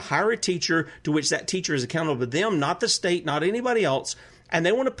together to hire a teacher to which that teacher is accountable to them, not the state, not anybody else. And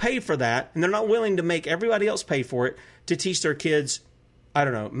they want to pay for that, and they're not willing to make everybody else pay for it to teach their kids, I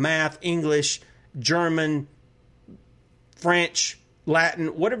don't know, math, English, German, French, Latin,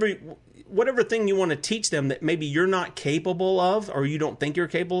 whatever thing you want to teach them that maybe you're not capable of or you don't think you're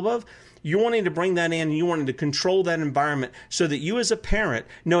capable of. You're wanting to bring that in, and you wanting to control that environment so that you as a parent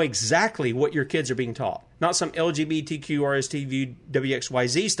know exactly what your kids are being taught. Not some LGBTQ, RSTV,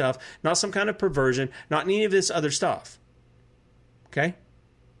 WXYZ stuff, not some kind of perversion, not any of this other stuff. Okay?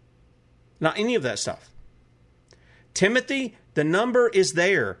 Not any of that stuff. Timothy, the number is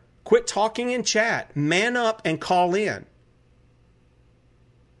there. Quit talking in chat. Man up and call in.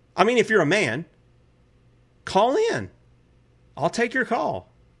 I mean, if you're a man, call in. I'll take your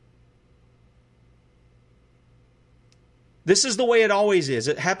call. This is the way it always is.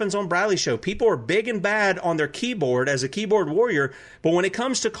 It happens on Bradley's show. People are big and bad on their keyboard as a keyboard warrior, but when it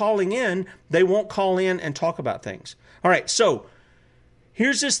comes to calling in, they won't call in and talk about things. All right, so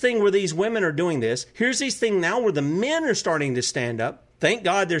here's this thing where these women are doing this. Here's this thing now where the men are starting to stand up. Thank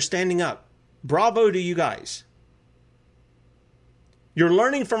God they're standing up. Bravo to you guys. You're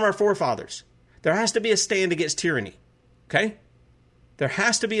learning from our forefathers. There has to be a stand against tyranny. Okay? There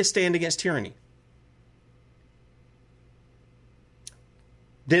has to be a stand against tyranny.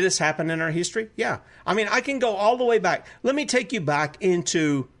 Did this happen in our history? Yeah. I mean, I can go all the way back. Let me take you back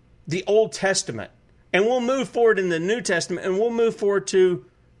into the Old Testament. And we'll move forward in the New Testament, and we'll move forward to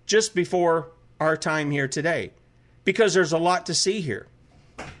just before our time here today. Because there's a lot to see here.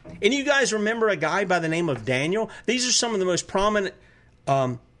 And you guys remember a guy by the name of Daniel? These are some of the most prominent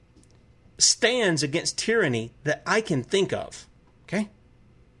stands against tyranny that I can think of. Okay?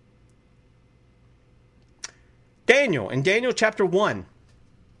 Daniel, in Daniel chapter 1,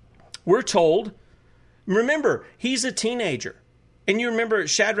 we're told, remember, he's a teenager. And you remember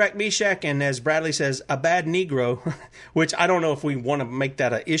Shadrach, Meshach, and as Bradley says, a bad Negro, which I don't know if we want to make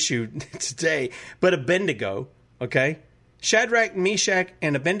that an issue today, but Abednego, okay? Shadrach, Meshach,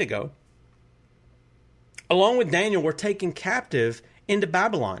 and Abednego, along with Daniel, were taken captive into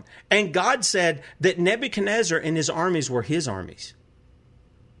Babylon. And God said that Nebuchadnezzar and his armies were his armies.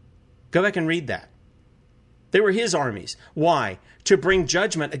 Go back and read that. They were his armies. Why? To bring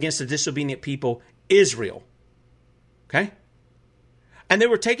judgment against the disobedient people Israel. Okay? And they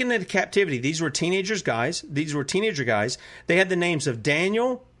were taken into captivity. These were teenager guys. They had the names of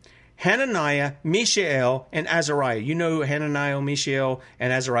Daniel, Hananiah, Mishael, and Azariah. You know Hananiah, Mishael,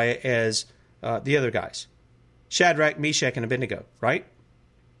 and Azariah as the other guys. Shadrach, Meshach, and Abednego, right?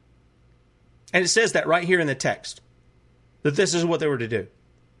 And it says that right here in the text, that this is what they were to do.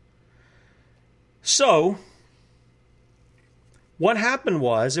 So, what happened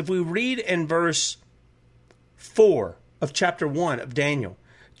was, if we read in verse 4 of chapter 1 of Daniel,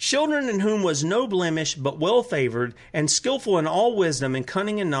 children in whom was no blemish, but well favored, and skillful in all wisdom, and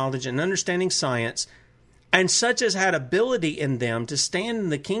cunning and knowledge, and understanding science, and such as had ability in them to stand in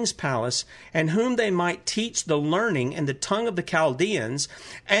the king's palace, and whom they might teach the learning and the tongue of the Chaldeans.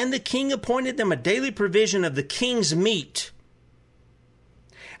 And the king appointed them a daily provision of the king's meat,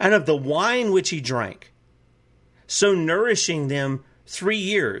 and of the wine which he drank, so nourishing them 3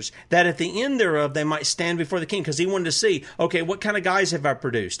 years, that at the end thereof they might stand before the king. Because he wanted to see, okay, what kind of guys have I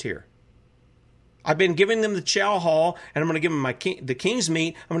produced here? I've been giving them the chow hall, and I'm going to give them the king's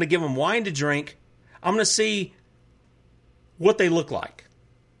meat. I'm going to give them wine to drink. I'm going to see what they look like.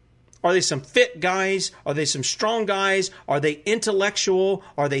 Are they some fit guys? Are they some strong guys? Are they intellectual?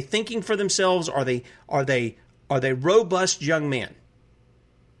 Are they thinking for themselves? Are they robust young men?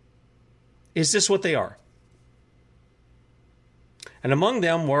 Is this what they are? And among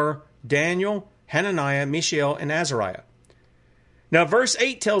them were Daniel, Hananiah, Mishael, and Azariah. Now, verse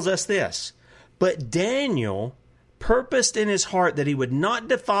 8 tells us this. But Daniel purposed in his heart that he would not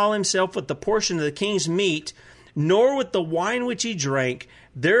defile himself with the portion of the king's meat, nor with the wine which he drank.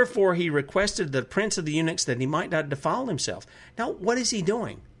 Therefore he requested the prince of the eunuchs that he might not defile himself. Now, what is he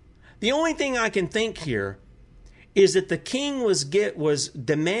doing? The only thing I can think here is that the king was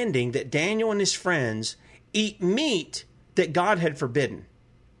demanding that Daniel and his friends eat meat that God had forbidden.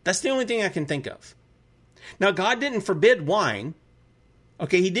 That's the only thing I can think of. Now, God didn't forbid wine.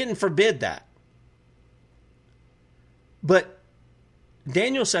 Okay, he didn't forbid that. But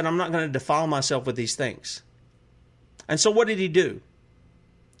Daniel said, I'm not going to defile myself with these things. And so what did he do?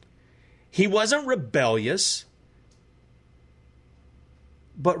 He wasn't rebellious,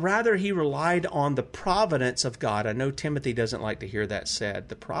 but rather he relied on the providence of God. I know Timothy doesn't like to hear that said.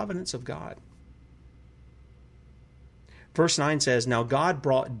 The providence of God. Verse 9 says, Now God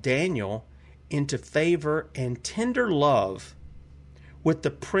brought Daniel into favor and tender love with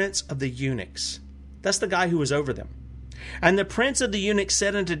the prince of the eunuchs. That's the guy who was over them. And the prince of the eunuchs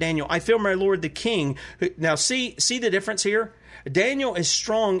said unto Daniel, I fear my lord the king. Now see the difference here? Daniel is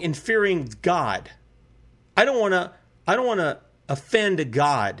strong in fearing God. I don't want to offend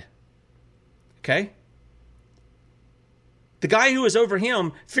God. Okay? The guy who was over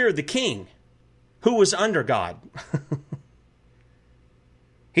him feared the king, who was under God.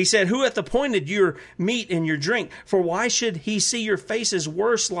 He said, Who hath appointed your meat and your drink? For why should he see your faces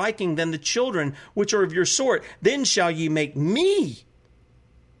worse liking than the children which are of your sort? Then shall ye make me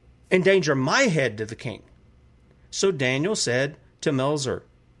endanger my head to the king. So Daniel said to Melzar,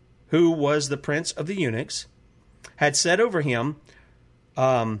 who was the prince of the eunuchs, had set over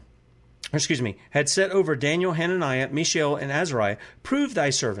Daniel, Hananiah, Mishael, and Azariah, prove thy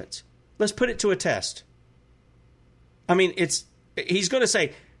servants. Let's put it to a test. I mean, he's going to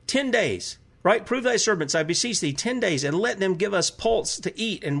say, 10 days, right? Prove thy servants, I beseech thee, 10 days, and let them give us pulse to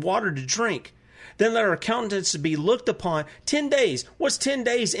eat and water to drink. Then let our countenances be looked upon. 10 days. What's 10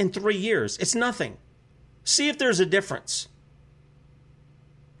 days in 3 years? It's nothing. See if there's a difference.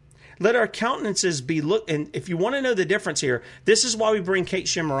 Let our countenances be looked, and if you want to know the difference here, this is why we bring Kate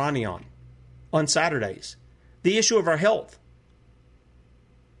Shimarani on Saturdays. The issue of our health.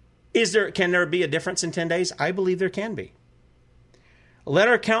 Can there be a difference in 10 days? I believe there can be. Let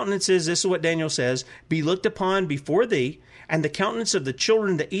our countenances, this is what Daniel says, be looked upon before thee, and the countenance of the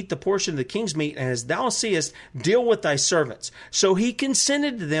children that eat the portion of the king's meat, and as thou seest, deal with thy servants. So he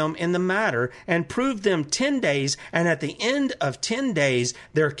consented to them in the matter, and proved them 10 days, and at the end of 10 days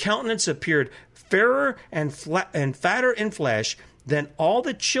their countenance appeared fairer and fatter in flesh than all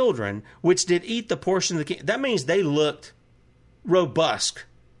the children which did eat the portion of the king. That means they looked robust.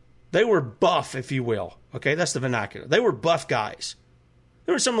 They were buff, if you will. Okay, that's the vernacular. They were buff guys.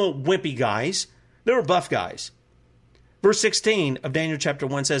 There were some little wimpy guys. They were buff guys. Verse 16 of Daniel chapter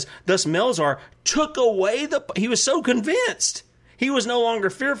 1 says, Thus Melzar took away he was so convinced. He was no longer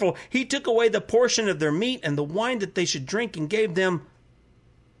fearful. He took away the portion of their meat and the wine that they should drink and gave them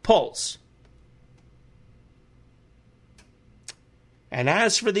pulse. And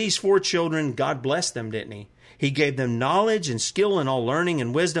as for these 4 children, God blessed them, didn't he? He gave them knowledge and skill in all learning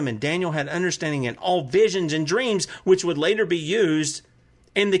and wisdom, and Daniel had understanding in all visions and dreams, which would later be used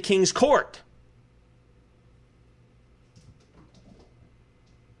in the king's court.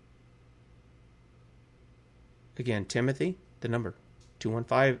 Again, Timothy, the number,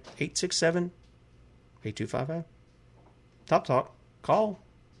 215-867-8255. Top Talk. Call.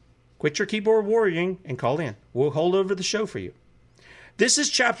 Quit your keyboard warrioring and call in. We'll hold over the show for you. This is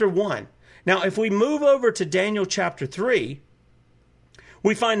chapter 1. Now, if we move over to Daniel chapter 3,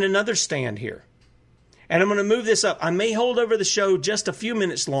 we find another stand here. And I'm going to move this up. I may hold over the show just a few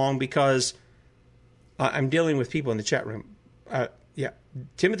minutes long because I'm dealing with people in the chat room.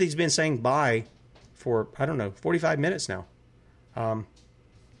 Timothy's been saying bye for, 45 minutes now.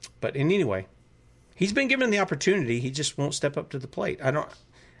 But anyway, he's been given the opportunity. He just won't step up to the plate.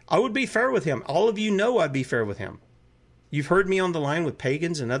 I would be fair with him. All of you know I'd be fair with him. You've heard me on the line with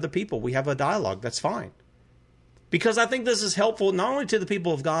pagans and other people. We have a dialogue. That's fine. Because I think this is helpful not only to the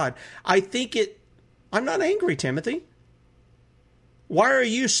people of God. I'm not angry, Timothy. Why are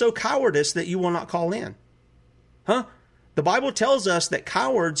you so cowardice that you will not call in? Huh? The Bible tells us that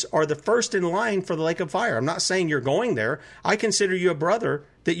cowards are the first in line for the lake of fire. I'm not saying you're going there. I consider you a brother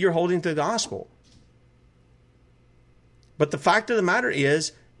that you're holding to the gospel. But the fact of the matter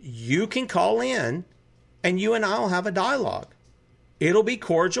is, you can call in and you and I will have a dialogue. It'll be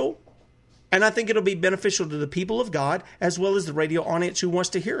cordial, and I think it'll be beneficial to the people of God as well as the radio audience who wants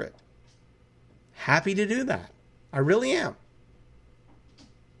to hear it. Happy to do that. I really am.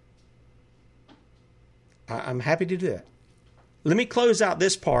 I'm happy to do that. Let me close out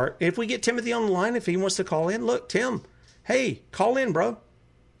this part. If we get Timothy on the line, if he wants to call in, look, Tim, hey, call in, bro.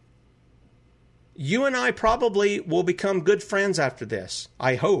 You and I probably will become good friends after this.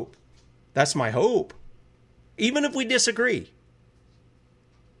 I hope. That's my hope. Even if we disagree.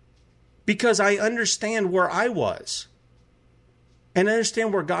 Because I understand where I was. And I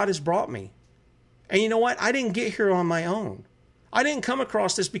understand where God has brought me. And you know what? I didn't get here on my own. I didn't come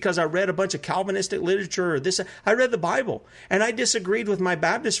across this because I read a bunch of Calvinistic literature or this. I read the Bible. And I disagreed with my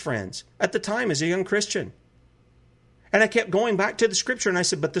Baptist friends at the time as a young Christian. And I kept going back to the scripture and I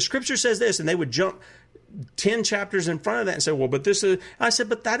said, but the scripture says this. And they would jump 10 chapters in front of that and say, well, but this is, I said,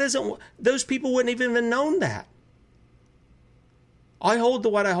 but that isn't, those people wouldn't even have known that. I hold to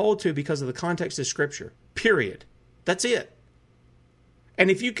what I hold to because of the context of scripture, period. That's it. And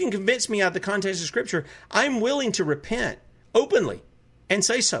if you can convince me out of the context of scripture, I'm willing to repent openly and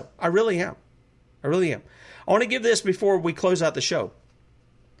say so. I really am. I really am. I want to give this before we close out the show.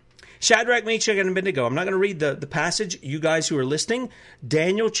 Shadrach, Meshach, and Abednego. I'm not going to read the passage. You guys who are listening,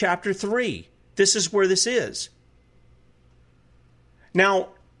 Daniel chapter 3. This is where this is. Now,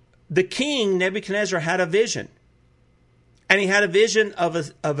 the king Nebuchadnezzar had a vision. And he had a vision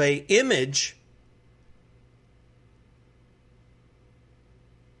of a image.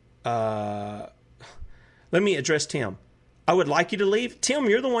 Let me address Tim. I would like you to leave. Tim,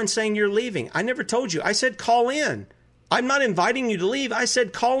 you're the one saying you're leaving. I never told you. I said call in. I'm not inviting you to leave. I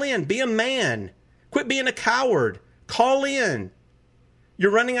said call in. Be a man. Quit being a coward. Call in.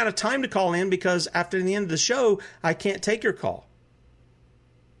 You're running out of time to call in because after the end of the show, I can't take your call.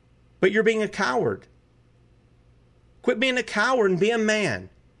 But you're being a coward. Quit being a coward and be a man.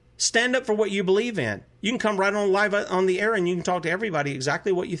 Stand up for what you believe in. You can come right on live on the air and you can talk to everybody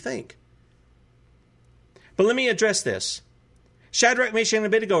exactly what you think. But let me address this. Shadrach, Meshach, and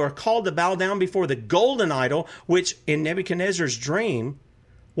Abednego are called to bow down before the golden idol, which in Nebuchadnezzar's dream,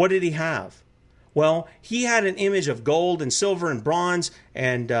 what did he have? Well, he had an image of gold and silver and bronze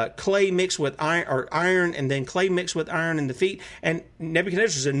and clay mixed with iron, and then clay mixed with iron in the feet. And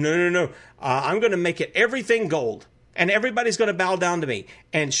Nebuchadnezzar said, no. I'm going to make it everything gold. And everybody's going to bow down to me.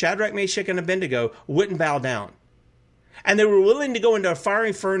 And Shadrach, Meshach, and Abednego wouldn't bow down. And they were willing to go into a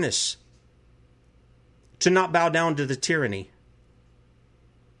fiery furnace to not bow down to the tyranny.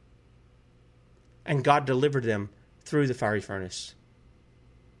 And God delivered them through the fiery furnace.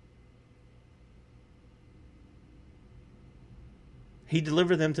 He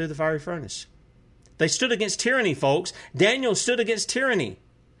delivered them through the fiery furnace. They stood against tyranny, folks. Daniel stood against tyranny.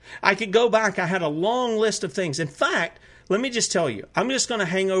 I could go back. I had a long list of things. In fact, let me just tell you, I'm just going to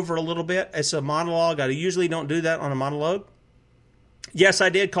hang over a little bit. It's a monologue. I usually don't do that on a monologue. Yes, I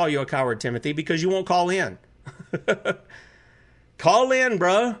did call you a coward, Timothy, because you won't call in. Call in,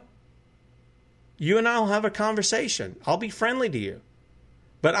 bro. You and I will have a conversation. I'll be friendly to you.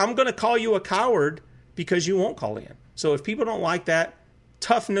 But I'm going to call you a coward because you won't call in. So if people don't like that,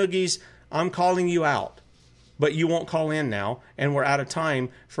 tough noogies, I'm calling you out. But you won't call in now, and we're out of time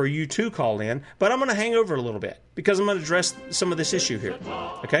for you to call in. But I'm going to hang over a little bit because I'm going to address some of this issue here.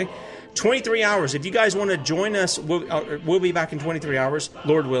 Okay? 23 hours. If you guys want to join us, we'll be back in 23 hours,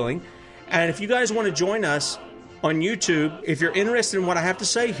 Lord willing. And if you guys want to join us on YouTube, if you're interested in what I have to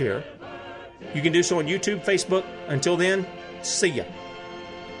say here, you can do so on YouTube, Facebook. Until then, see ya.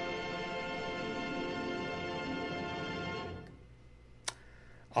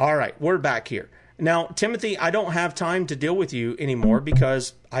 All right, we're back here. Now, Timothy, I don't have time to deal with you anymore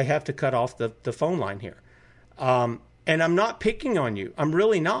because I have to cut off the phone line here. And I'm not picking on you. I'm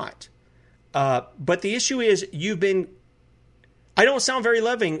really not. But the issue is I don't sound very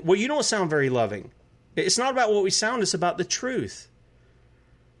loving. Well, you don't sound very loving. It's not about what we sound. It's about the truth.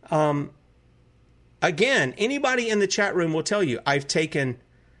 Again, anybody in the chat room will tell you I've taken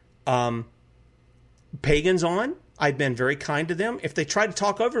pagans on. I've been very kind to them. If they try to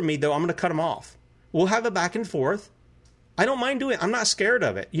talk over me, though, I'm going to cut them off. We'll have a back and forth. I don't mind doing it. I'm not scared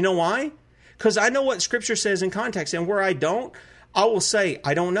of it. You know why? Because I know what Scripture says in context. And where I don't, I will say,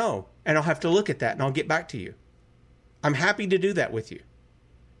 I don't know. And I'll have to look at that and I'll get back to you. I'm happy to do that with you.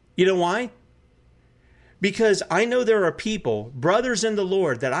 You know why? Because I know there are people, brothers in the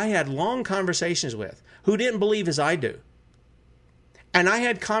Lord, that I had long conversations with who didn't believe as I do. And I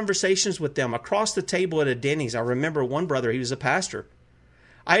had conversations with them across the table at a Denny's. I remember one brother, he was a pastor.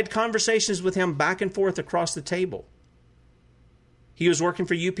 I had conversations with him back and forth across the table. He was working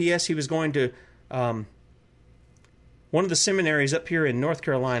for UPS. He was going to one of the seminaries up here in North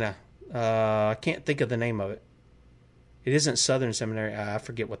Carolina. I can't think of the name of it. It isn't Southern Seminary. I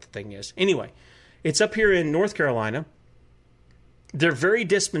forget what the thing is. Anyway, it's up here in North Carolina. They're very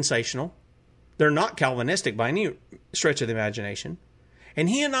dispensational. They're not Calvinistic by any stretch of the imagination. And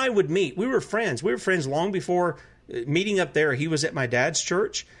he and I would meet. We were friends. We were friends long before meeting up there. He was at my dad's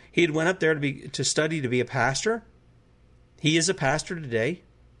church. He had went up there to study to be a pastor. He is a pastor today.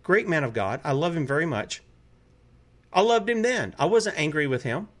 Great man of God. I love him very much. I loved him then. I wasn't angry with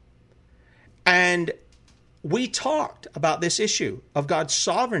him. And we talked about this issue of God's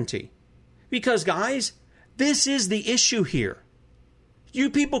sovereignty. Because, guys, this is the issue here. You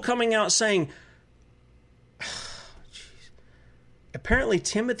people coming out saying, apparently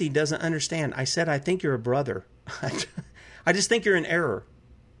Timothy doesn't understand. I said, I think you're a brother. I just think you're in error.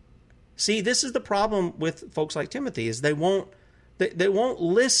 See, this is the problem with folks like Timothy, is they won't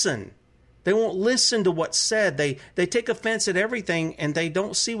listen. They won't listen to what's said. They take offense at everything, and they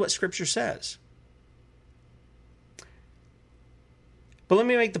don't see what Scripture says. But let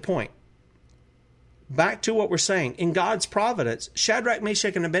me make the point. Back to what we're saying. In God's providence, Shadrach,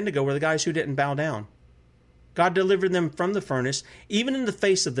 Meshach, and Abednego were the guys who didn't bow down. God delivered them from the furnace, even in the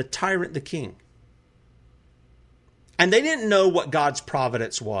face of the tyrant, the king. And they didn't know what God's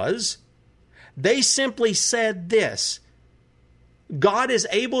providence was. They simply said this: God is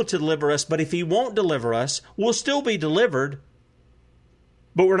able to deliver us, but if He won't deliver us, we'll still be delivered,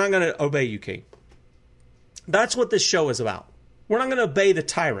 but we're not going to obey you, king. That's what this show is about. We're not going to obey the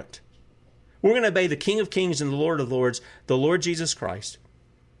tyrant. We're going to obey the King of Kings and the Lord of Lords, the Lord Jesus Christ.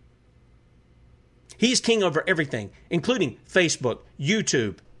 He's king over everything, including Facebook,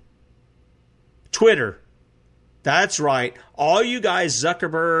 YouTube, Twitter. That's right. All you guys,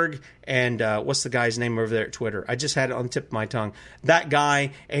 Zuckerberg and what's the guy's name over there at Twitter? I just had it on the tip of my tongue. That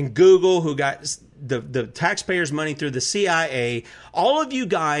guy, and Google, who got the taxpayers' money through the CIA. All of you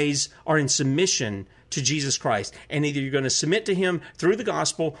guys are in submission to Jesus Christ. And either you're going to submit to Him through the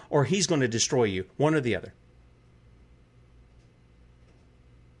gospel, or He's going to destroy you. One or the other.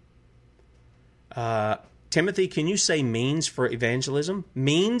 Timothy, can you say means for evangelism?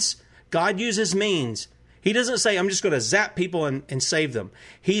 Means? God uses means. He doesn't say, I'm just going to zap people and save them.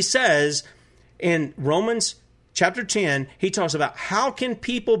 He says in Romans chapter 10, he talks about how can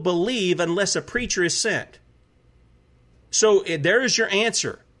people believe unless a preacher is sent? So there is your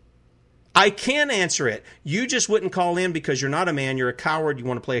answer. I can answer it. You just wouldn't call in because you're not a man, you're a coward, you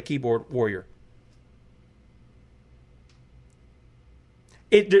want to play a keyboard warrior.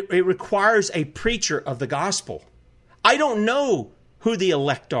 It requires a preacher of the gospel. I don't know who the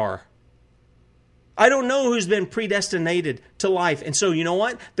elect are. I don't know who's been predestinated to life. And so, you know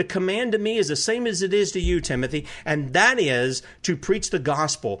what? The command to me is the same as it is to you, Timothy, and that is to preach the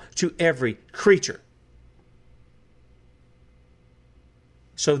gospel to every creature.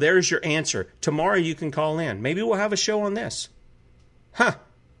 So there's your answer. Tomorrow you can call in. Maybe we'll have a show on this.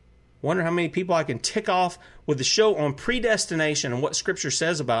 Wonder how many people I can tick off with the show on predestination and what Scripture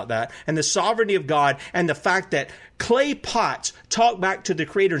says about that, and the sovereignty of God, and the fact that clay pots talk back to the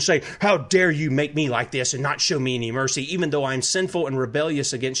Creator and say, how dare you make me like this and not show me any mercy, even though I'm sinful and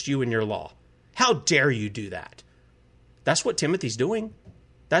rebellious against you and your law. How dare you do that? That's what Timothy's doing.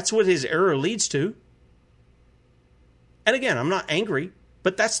 That's what his error leads to. And again, I'm not angry,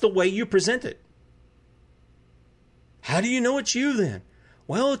 but that's the way you present it. How do you know it's you then?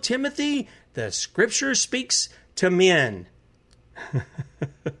 Well, Timothy, the Scripture speaks to men.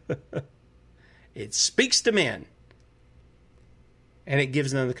 It speaks to men. And it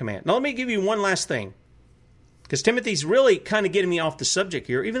gives them the command. Now, let me give you one last thing. Because Timothy's really kind of getting me off the subject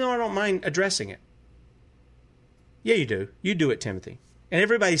here, even though I don't mind addressing it. Yeah, you do. You do it, Timothy. And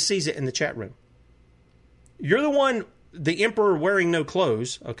everybody sees it in the chat room. You're the one, the emperor wearing no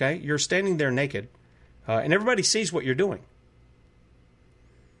clothes, okay? You're standing there naked, and everybody sees what you're doing.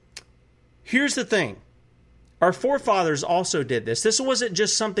 Here's the thing. Our forefathers also did this. This wasn't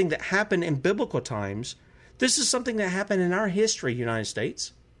just something that happened in biblical times. This is something that happened in our history, United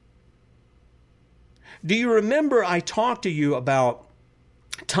States. Do you remember I talked to you about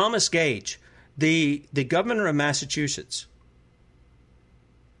Thomas Gage, the governor of Massachusetts?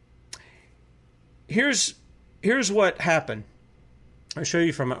 Here's what happened. I'll show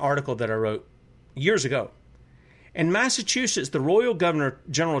you from an article that I wrote years ago. In Massachusetts, the Royal Governor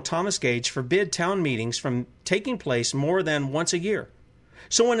General Thomas Gage forbid town meetings from taking place more than once a year.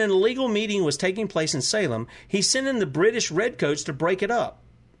 So when an illegal meeting was taking place in Salem, he sent in the British redcoats to break it up.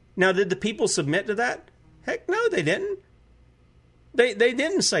 Now, did the people submit to that? Heck no, they didn't. They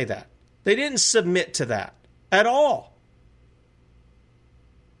didn't say that. They didn't submit to that at all.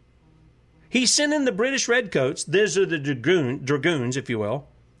 He sent in the British redcoats, these are the dragoons, if you will,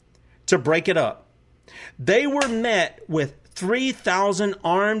 to break it up. They were met with 3,000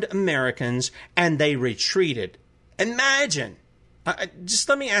 armed Americans, and they retreated. Imagine, just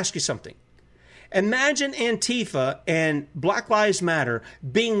let me ask you something. Imagine Antifa and Black Lives Matter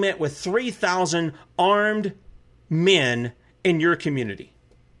being met with 3,000 armed men in your community.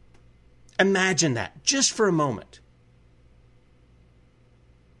 Imagine that, just for a moment.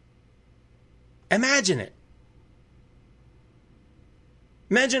 Imagine it.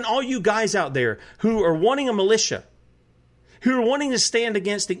 Imagine all you guys out there who are wanting a militia, who are wanting to stand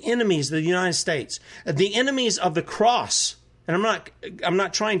against the enemies of the United States, the enemies of the cross. And I'm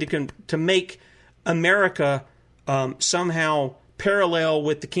not trying to make America somehow parallel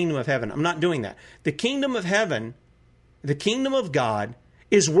with the kingdom of heaven. I'm not doing that. The kingdom of heaven, the kingdom of God,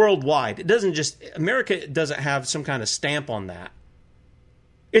 is worldwide. America doesn't have some kind of stamp on that.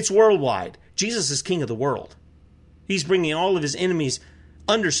 It's worldwide. Jesus is king of the world. He's bringing all of his enemies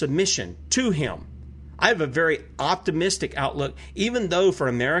under submission to him. I have a very optimistic outlook, even though for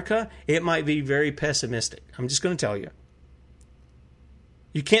America, it might be very pessimistic. I'm just going to tell you.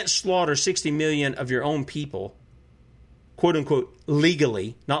 You can't slaughter 60 million of your own people, quote unquote,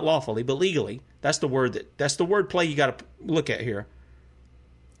 legally, not lawfully, but legally. That's the word play you got to look at here.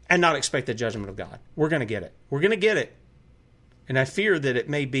 And not expect the judgment of God. We're going to get it. We're going to get it. And I fear that it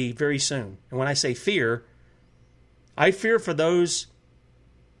may be very soon. And when I say fear, I fear for those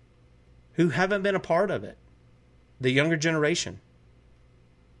who haven't been a part of it. The younger generation.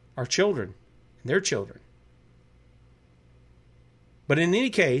 Our children. And their children. But in any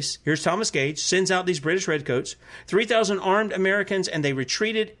case, here's Thomas Gage, sends out these British redcoats, 3,000 armed Americans, and they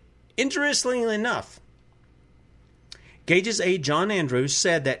retreated. Interestingly enough, Gage's aide, John Andrews,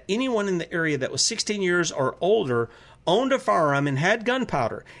 said that anyone in the area that was 16 years or older owned a firearm and had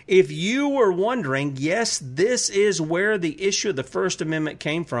gunpowder. If you were wondering, yes, this is where the issue of the First Amendment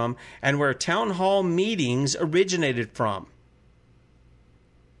came from and where town hall meetings originated from.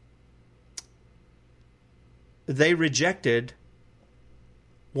 They rejected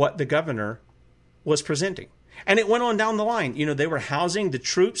what the governor was presenting. And it went on down the line. You know, they were housing the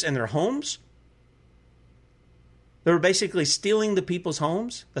troops in their homes. They were basically stealing the people's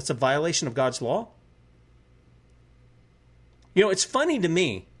homes. That's a violation of God's law. You know, it's funny to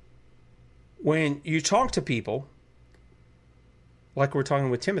me when you talk to people, like we're talking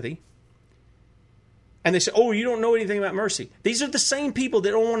with Timothy, and they say, oh, you don't know anything about mercy. These are the same people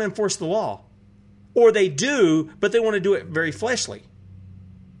that don't want to enforce the law. Or they do, but they want to do it very fleshly.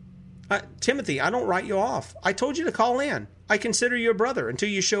 Timothy, I don't write you off. I told you to call in. I consider you a brother until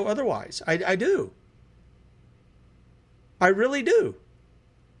you show otherwise. I do. I really do.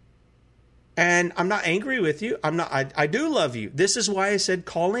 And I'm not angry with you. I do love you. This is why I said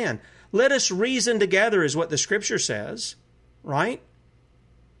call in. Let us reason together is what the scripture says, right?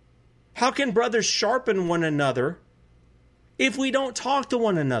 How can brothers sharpen one another if we don't talk to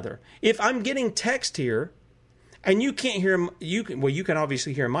one another? If I'm getting text here and you can't hear, you can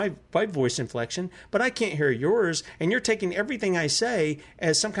obviously hear my voice inflection, but I can't hear yours, and you're taking everything I say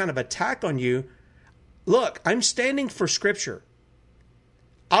as some kind of attack on you. Look, I'm standing for scripture.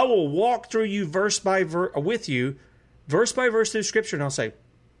 I will walk through you verse by verse with you, verse by verse through scripture, and I'll say,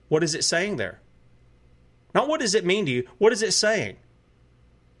 what is it saying there? Not what does it mean to you, what is it saying?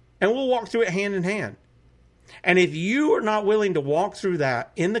 And we'll walk through it hand in hand. And if you are not willing to walk through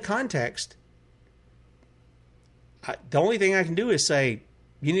that in the context, the only thing I can do is say,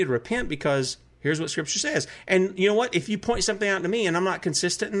 you need to repent because Here's what Scripture says. And you know what? If you point something out to me and I'm not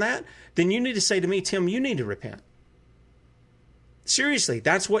consistent in that, then you need to say to me, Tim, you need to repent. Seriously,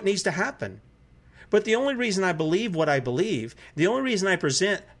 that's what needs to happen. But the only reason I believe what I believe, the only reason I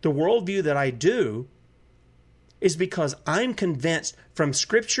present the worldview that I do, is because I'm convinced from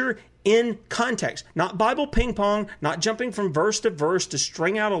Scripture in context. Not Bible ping pong, not jumping from verse to verse to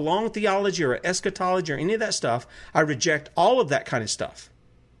string out a long theology or eschatology or any of that stuff. I reject all of that kind of stuff.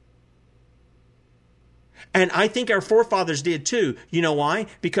 And I think our forefathers did too. You know why?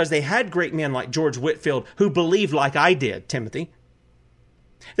 Because they had great men like George Whitefield who believed like I did, Timothy.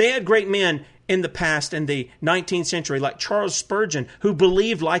 They had great men in the past, in the 19th century, like Charles Spurgeon, who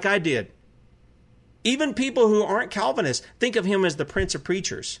believed like I did. Even people who aren't Calvinists think of him as the Prince of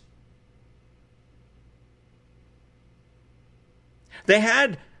Preachers. They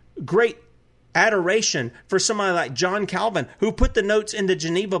had great adoration for somebody like John Calvin, who put the notes in the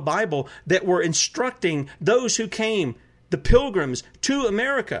Geneva Bible that were instructing those who came, the pilgrims, to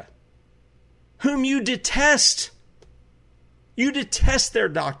America, whom you detest. You detest their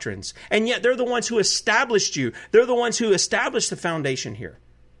doctrines, and yet they're the ones who established you. They're the ones who established the foundation here,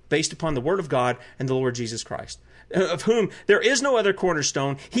 based upon the Word of God and the Lord Jesus Christ, of whom there is no other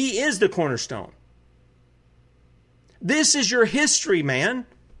cornerstone. He is the cornerstone. This is your history, man.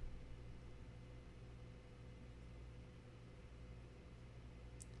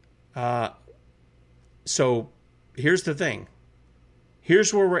 So here's the thing.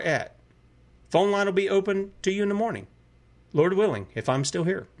 Here's where we're at. Phone line will be open to you in the morning, Lord willing, if I'm still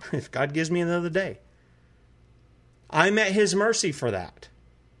here, if God gives me another day. I'm at His mercy for that,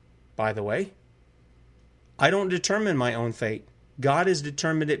 by the way. I don't determine my own fate. God has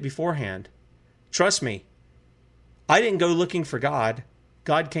determined it beforehand. Trust me, I didn't go looking for God.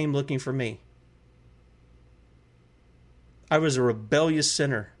 God came looking for me. I was a rebellious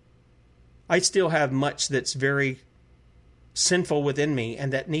sinner. I still have much that's very sinful within me,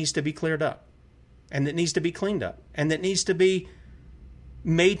 and that needs to be cleared up, and that needs to be cleaned up, and that needs to be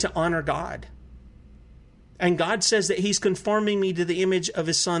made to honor God. And God says that He's conforming me to the image of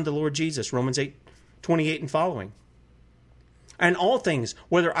His Son, the Lord Jesus, Romans 8:28 and following. And all things,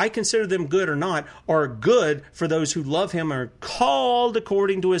 whether I consider them good or not, are good for those who love Him, are called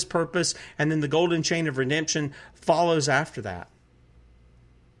according to His purpose, and then the golden chain of redemption follows after that.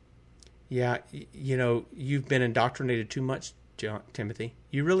 Yeah, you know, you've been indoctrinated too much, Timothy.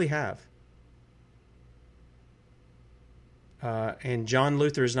 You really have. And John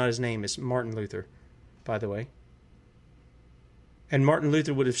Luther is not his name. It's Martin Luther, by the way. And Martin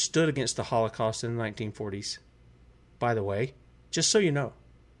Luther would have stood against the Holocaust in the 1940s, by the way. Just so you know.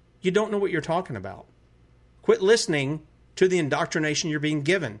 You don't know what you're talking about. Quit listening to the indoctrination you're being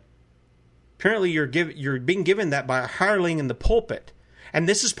given. Apparently you're being given that by a hireling in the pulpit. And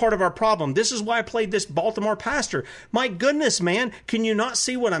this is part of our problem. This is why I played this Baltimore pastor. My goodness, man, can you not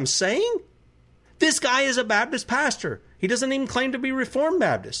see what I'm saying? This guy is a Baptist pastor. He doesn't even claim to be Reformed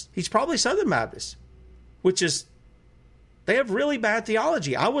Baptist. He's probably Southern Baptist, which is, they have really bad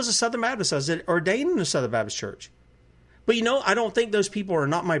theology. I was a Southern Baptist. I was ordained in the Southern Baptist Church. But you know, I don't think those people are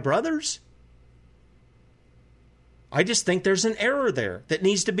not my brothers. I just think there's an error there that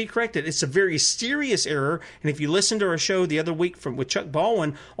needs to be corrected. It's a very serious error. And if you listen to our show the other week with Chuck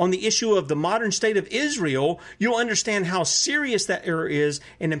Baldwin on the issue of the modern state of Israel, you'll understand how serious that error is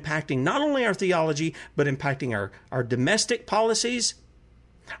in impacting not only our theology, but impacting our domestic policies,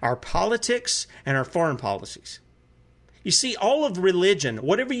 our politics, and our foreign policies. You see, all of religion,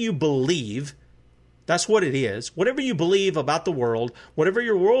 whatever you believe, that's what it is. Whatever you believe about the world, whatever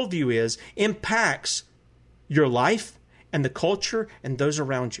your worldview is, impacts your life and the culture and those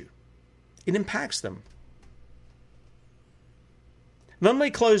around you. It impacts them. Let me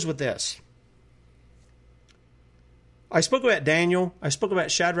close with this. I spoke about Daniel. I spoke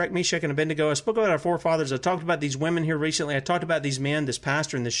about Shadrach, Meshach, and Abednego. I spoke about our forefathers. I talked about these women here recently. I talked about these men, this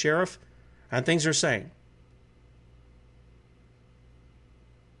pastor and this sheriff, and things they're saying.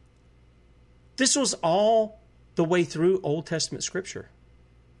 This was all the way through Old Testament Scripture.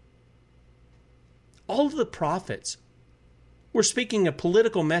 All of the prophets were speaking a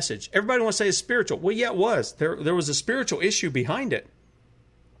political message. Everybody wants to say it's spiritual. Well, yeah, it was. There was a spiritual issue behind it.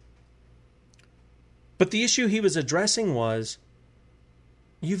 But the issue he was addressing was,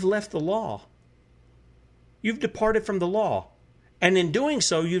 you've left the law. You've departed from the law. And in doing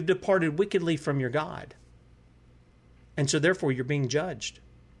so, you've departed wickedly from your God. And so therefore, you're being judged.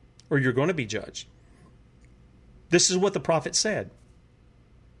 Or you're going to be judged. This is what the prophet said.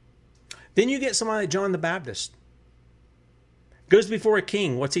 Then you get somebody like John the Baptist. Goes before a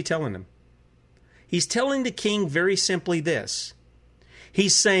king. What's he telling him? He's telling the king very simply this.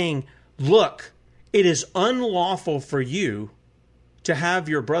 He's saying, look, it is unlawful for you to have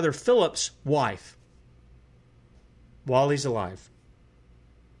your brother Philip's wife while he's alive.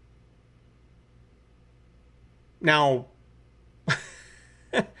 Now,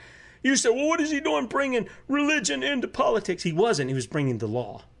 you say, well, what is he doing bringing religion into politics? He wasn't. He was bringing the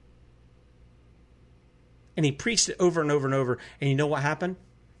law. And he preached it over and over and over. And you know what happened?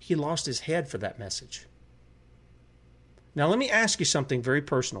 He lost his head for that message. Now, let me ask you something very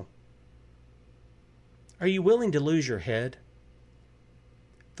personal. Are you willing to lose your head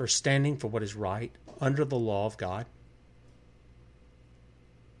for standing for what is right under the law of God?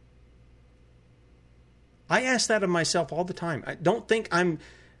 I ask that of myself all the time. I don't think I'm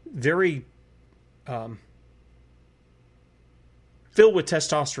very filled with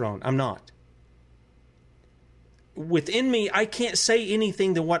testosterone. I'm not. Within me, I can't say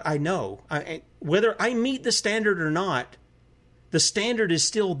anything than what I know. Whether I meet the standard or not, the standard is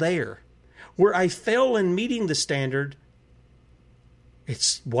still there. Where I fail in meeting the standard,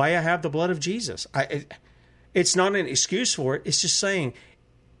 it's why I have the blood of Jesus. It's not an excuse for it. It's just saying,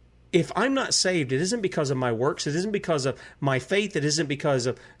 if I'm not saved, it isn't because of my works. It isn't because of my faith. It isn't because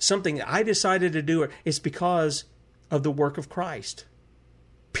of something I decided to do. It's because of the work of Christ.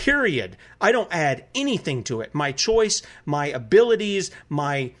 Period. I don't add anything to it. My choice, my abilities,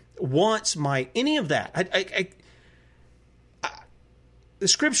 my wants, any of that. The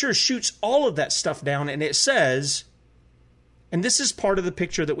Scripture shoots all of that stuff down, and it says, and this is part of the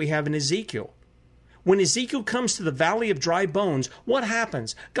picture that we have in Ezekiel. When Ezekiel comes to the valley of dry bones, what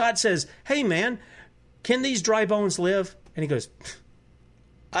happens? God says, hey man, can these dry bones live? And he goes,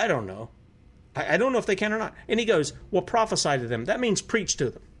 I don't know. I don't know if they can or not. And he goes, well, prophesy to them. That means preach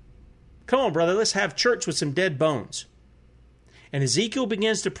to them. Come on, brother, let's have church with some dead bones. And Ezekiel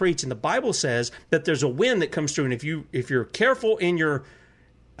begins to preach, and the Bible says that there's a wind that comes through. And if you're careful in your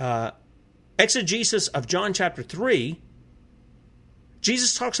exegesis of John chapter 3,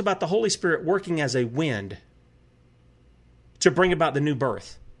 Jesus talks about the Holy Spirit working as a wind to bring about the new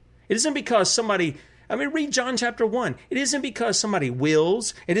birth. It isn't because somebody, read John chapter 1. It isn't because somebody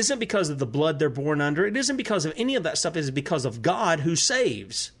wills. It isn't because of the blood they're born under. It isn't because of any of that stuff. It is because of God who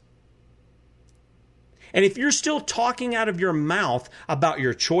saves. And if you're still talking out of your mouth about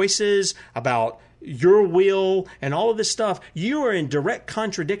your choices, about your will, and all of this stuff, you are in direct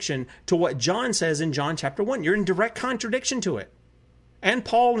contradiction to what John says in John chapter 1. You're in direct contradiction to it. And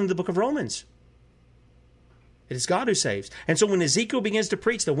Paul in the book of Romans. It is God who saves. And so when Ezekiel begins to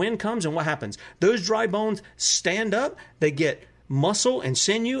preach, the wind comes, and what happens? Those dry bones stand up. They get muscle and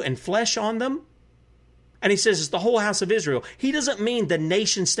sinew and flesh on them. And he says it's the whole house of Israel. He doesn't mean the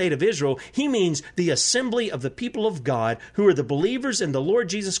nation state of Israel. He means the assembly of the people of God who are the believers in the Lord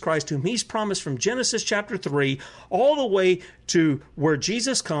Jesus Christ, whom he's promised from Genesis chapter 3 all the way to where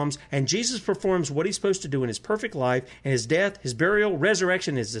Jesus comes, and Jesus performs what he's supposed to do in his perfect life, and his death, his burial,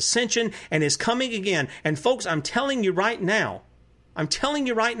 resurrection, his ascension, and his coming again. And folks, I'm telling you right now,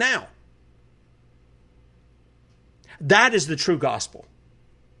 that is the true gospel.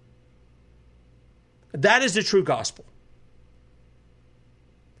 That is the true gospel.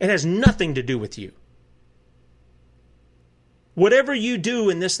 It has nothing to do with you. Whatever you do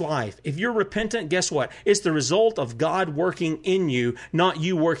in this life, if you're repentant, guess what? It's the result of God working in you, not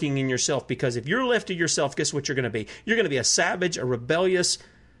you working in yourself. Because if you're left to yourself, guess what you're going to be? You're going to be a savage, a rebellious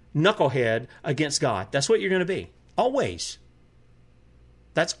knucklehead against God. That's what you're going to be. Always.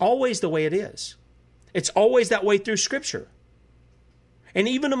 That's always the way it is. It's always that way through Scripture. And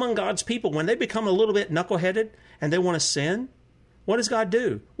even among God's people, when they become a little bit knuckleheaded and they want to sin, what does God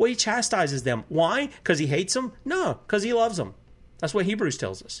do? Well, he chastises them. Why? Because he hates them? No, because he loves them. That's what Hebrews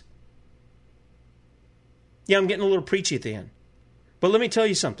tells us. Yeah, I'm getting a little preachy at the end. But let me tell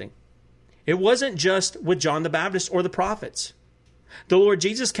you something. It wasn't just with John the Baptist or the prophets. The Lord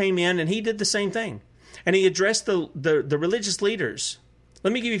Jesus came in and he did the same thing. And he addressed the religious leaders.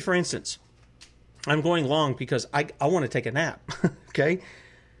 Let me give you, for instance, I'm going long because I want to take a nap, okay?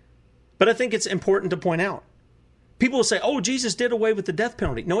 But I think it's important to point out. People will say, oh, Jesus did away with the death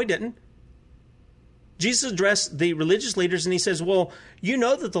penalty. No, he didn't. Jesus addressed the religious leaders and he says, well, you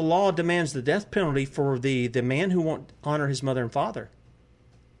know that the law demands the death penalty for the man who won't honor his mother and father.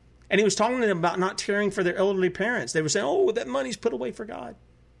 And he was talking to them about not caring for their elderly parents. They were saying, oh, that money's put away for God.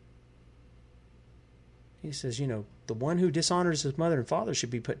 He says, the one who dishonors his mother and father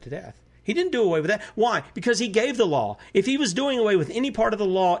should be put to death. He didn't do away with that. Why? Because he gave the law. If he was doing away with any part of the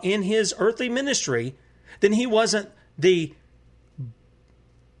law in his earthly ministry, then he wasn't the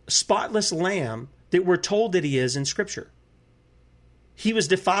spotless lamb that we're told that he is in Scripture. he was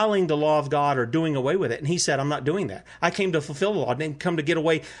defiling the law of God or doing away with it. And he said, I'm not doing that. I came to fulfill the law. I didn't come to get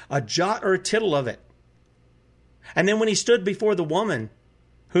away a jot or a tittle of it. And then when he stood before the woman,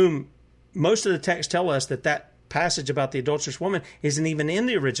 whom most of the texts tell us that passage about the adulterous woman isn't even in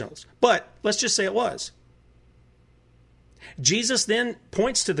the originals. But let's just say it was. Jesus then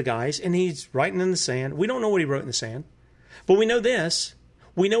points to the guys, and he's writing in the sand. We don't know what he wrote in the sand. But we know this.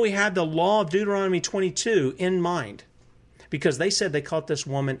 We know he had the law of Deuteronomy 22 in mind. Because they said they caught this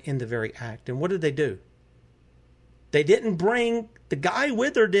woman in the very act. And what did they do? They didn't bring the guy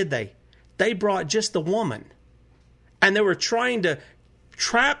with her, did they? They brought just the woman. And they were trying to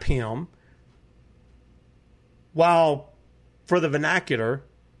trap him while, for the vernacular,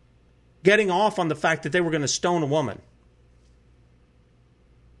 getting off on the fact that they were going to stone a woman.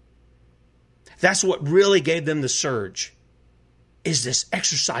 That's what really gave them the surge, is this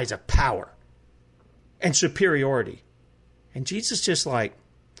exercise of power and superiority. And Jesus just like,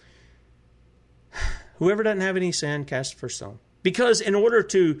 whoever doesn't have any sin, cast the first stone. Because in order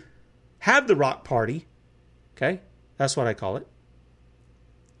to have the rock party, okay, that's what I call it.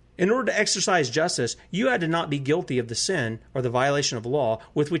 In order to exercise justice, you had to not be guilty of the sin or the violation of law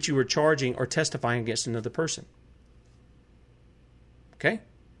with which you were charging or testifying against another person. Okay?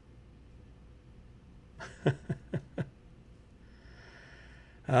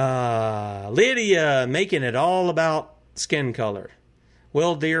 Lydia making it all about skin color.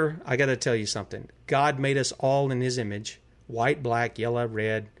 Well, dear, I got to tell you something. God made us all in his image. White, black, yellow,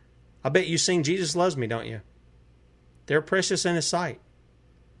 red. I bet you sing Jesus Loves Me, don't you? They're precious in his sight.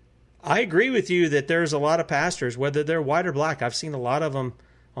 I agree with you that there's a lot of pastors, whether they're white or black. I've seen a lot of them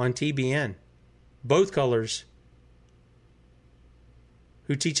on TBN. Both colors.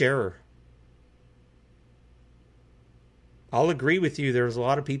 Who teach error. I'll agree with you, there's a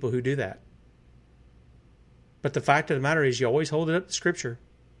lot of people who do that. But the fact of the matter is, you always hold it up to Scripture.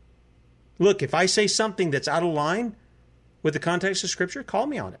 Look, if I say something that's out of line with the context of Scripture, call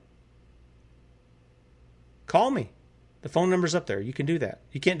me on it. Call me. The phone number's up there. You can do that.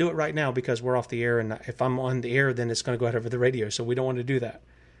 You can't do it right now because we're off the air, and if I'm on the air, then it's going to go out over the radio, so we don't want to do that.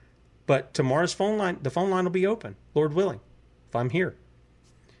 But tomorrow's phone line, the phone line will be open, Lord willing, if I'm here.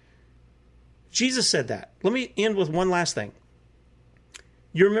 Jesus said that. Let me end with one last thing.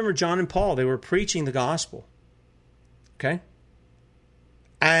 You remember John and Paul, they were preaching the gospel. Okay?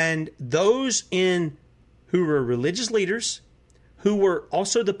 And those who were religious leaders, who were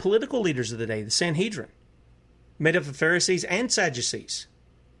also the political leaders of the day, the Sanhedrin, made up of Pharisees and Sadducees.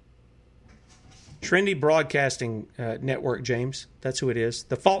 Trendy Broadcasting Network, James. That's who it is.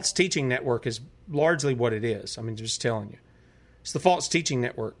 The False Teaching Network is largely what it is. I'm just telling you. It's the False Teaching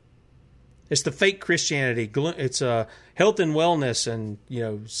Network. It's the fake Christianity. It's health and wellness, and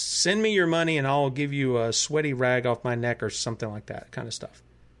send me your money and I'll give you a sweaty rag off my neck or something like that kind of stuff.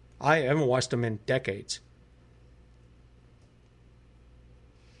 I haven't watched them in decades.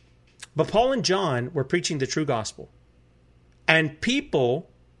 But Paul and John were preaching the true gospel, and people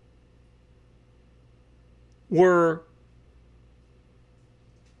were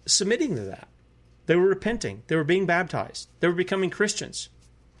submitting to that. They were repenting. They were being baptized. They were becoming Christians.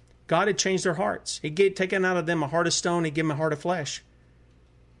 God had changed their hearts. He'd taken out of them a heart of stone. He'd given them a heart of flesh.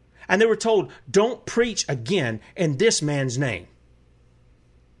 And they were told, don't preach again in this man's name.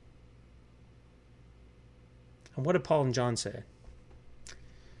 And what did Paul and John say?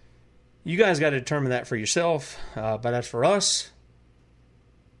 You guys got to determine that for yourself. But as for us,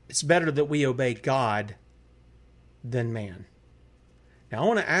 it's better that we obey God than man. Now, I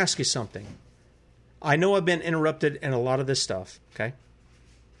want to ask you something. I know I've been interrupted in a lot of this stuff, okay?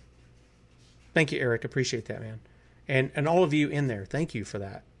 Thank you, Eric. Appreciate that, man. And all of you in there, thank you for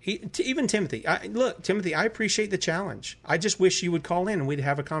that. Even Timothy. Look, Timothy, I appreciate the challenge. I just wish you would call in and we'd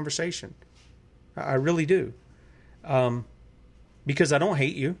have a conversation. I really do. Because I don't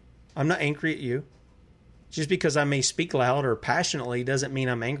hate you. I'm not angry at you. Just because I may speak loud or passionately doesn't mean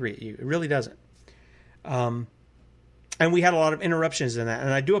I'm angry at you. It really doesn't. And we had a lot of interruptions in that. And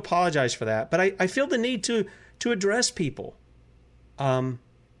I do apologize for that. But I feel the need to address people.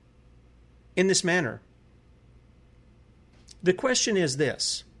 In this manner. The question is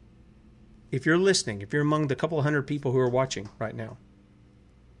this. If you're listening, if you're among the couple hundred people who are watching right now,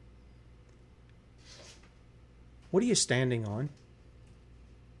 what are you standing on?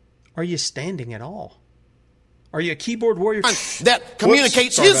 Are you standing at all? Are you a keyboard warrior? That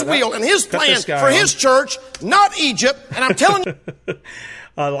communicates his will and his plan for his church, not Egypt. And I'm telling you.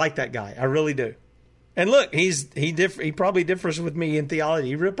 I like that guy. I really do. And look, he probably differs with me in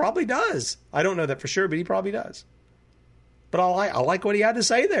theology. He probably does. I don't know that for sure, but he probably does. But I like what he had to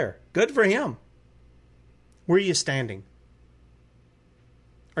say there. Good for him. Where are you standing?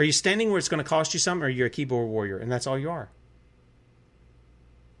 Are you standing where it's going to cost you something, or are you a keyboard warrior, and that's all you are?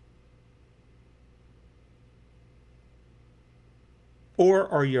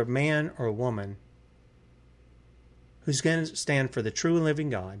 Or are you a man or a woman who's going to stand for the true and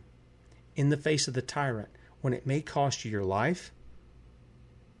living God in the face of the tyrant when it may cost you your life,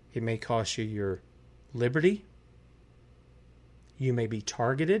 it may cost you your liberty, you may be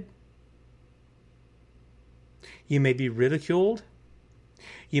targeted, you may be ridiculed,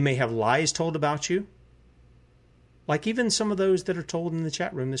 you may have lies told about you, like even some of those that are told in the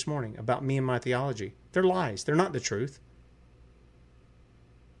chat room this morning about me and my theology. They're lies. They're not the truth.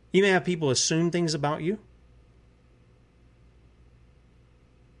 You may have people assume things about you.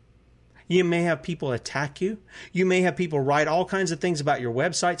 You may have people attack you. You may have people write all kinds of things about your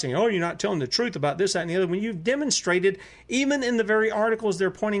website saying, oh, you're not telling the truth about this, that, and the other, when you've demonstrated, even in the very articles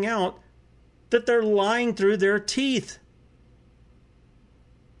they're pointing out, that they're lying through their teeth.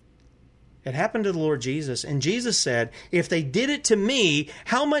 It happened to the Lord Jesus, and Jesus said, if they did it to me,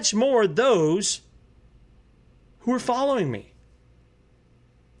 how much more those who are following me?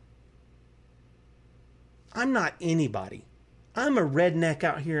 I'm not anybody. I'm a redneck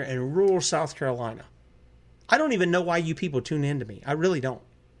out here in rural South Carolina. I don't even know why you people tune in to me. I really don't.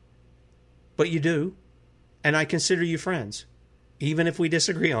 But you do, and I consider you friends, even if we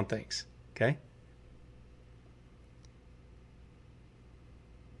disagree on things, okay?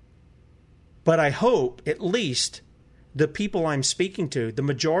 But I hope at least the people I'm speaking to, the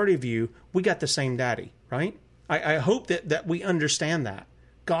majority of you, we got the same daddy, right? I hope that we understand that.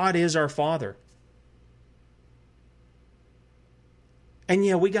 God is our Father. And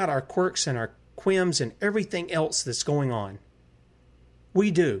yeah, we got our quirks and our quims and everything else that's going on.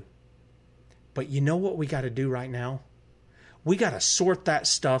 We do. But you know what we got to do right now? We got to sort that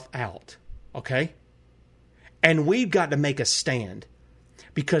stuff out, okay? And we've got to make a stand.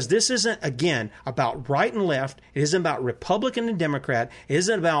 Because this isn't, again, about right and left. It isn't about Republican and Democrat. It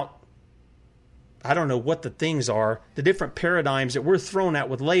isn't about, I don't know what the things are, the different paradigms that we're thrown at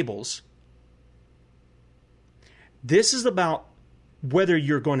with labels. This is about whether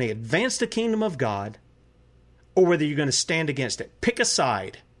you're going to advance the kingdom of God or whether you're going to stand against it. Pick a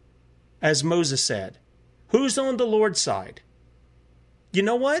side, as Moses said. Who's on the Lord's side? You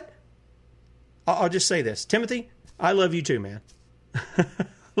know what? I'll just say this. Timothy, I love you too, man.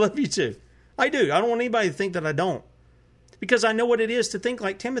 Love you too. I do. I don't want anybody to think that I don't. Because I know what it is to think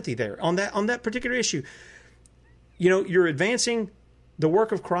like Timothy there on that particular issue. You know, you're advancing the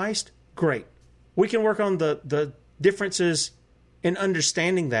work of Christ. Great. We can work on the differences in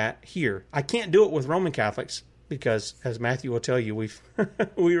understanding that here. I can't do it with Roman Catholics because, as Matthew will tell you, we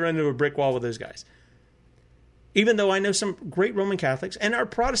run into a brick wall with those guys. Even though I know some great Roman Catholics, and our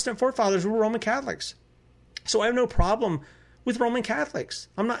Protestant forefathers were Roman Catholics. So I have no problem with Roman Catholics.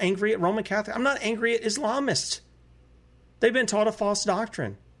 I'm not angry at Roman Catholics. I'm not angry at Islamists. They've been taught a false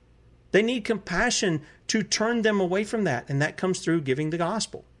doctrine. They need compassion to turn them away from that, and that comes through giving the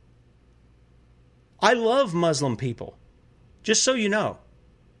gospel. I love Muslim people. Just so you know,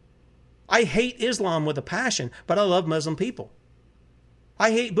 I hate Islam with a passion, but I love Muslim people.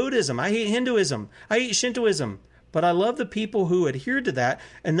 I hate Buddhism. I hate Hinduism. I hate Shintoism. But I love the people who adhere to that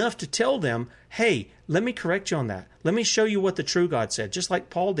enough to tell them, hey, let me correct you on that. Let me show you what the true God said. Just like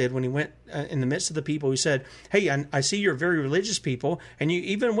Paul did when he went in the midst of the people who said, hey, I see you're very religious people. And you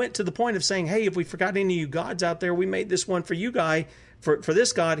even went to the point of saying, hey, if we forgot any of you gods out there, we made this one for you guy, for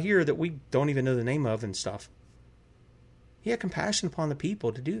this God here that we don't even know the name of and stuff. He had compassion upon the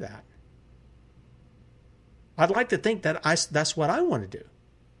people to do that. I'd like to think that that's what I want to do.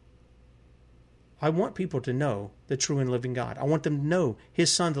 I want people to know the true and living God. I want them to know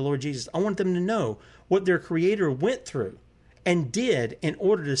His Son, the Lord Jesus. I want them to know what their Creator went through and did in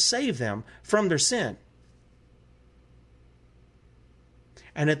order to save them from their sin.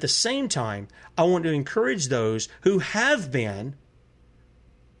 And at the same time, I want to encourage those who have been.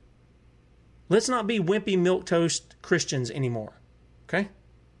 Let's not be wimpy milquetoast Christians anymore, okay?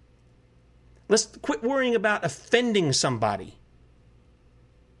 Let's quit worrying about offending somebody.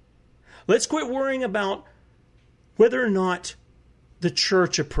 Let's quit worrying about whether or not the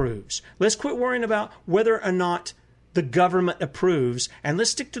church approves. Let's quit worrying about whether or not the government approves, and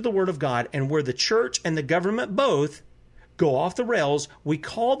let's stick to the Word of God. And where the church and the government both go off the rails, we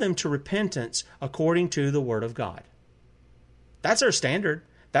call them to repentance according to the Word of God. That's our standard.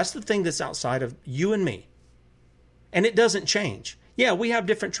 That's the thing that's outside of you and me. And it doesn't change. Yeah, we have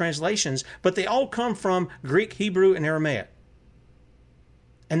different translations, but they all come from Greek, Hebrew, and Aramaic.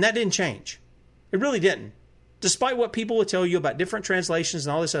 And that didn't change. It really didn't. Despite what people will tell you about different translations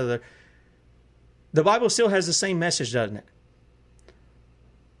and all this other, the Bible still has the same message, doesn't it?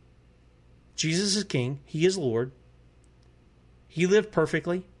 Jesus is king. He is Lord. He lived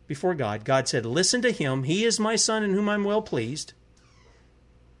perfectly before God. God said, listen to him. He is my son in whom I'm well pleased.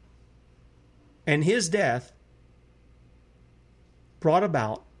 And his death brought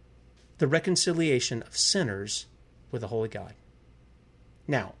about the reconciliation of sinners with a holy God.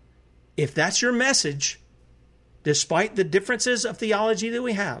 Now, if that's your message, despite the differences of theology that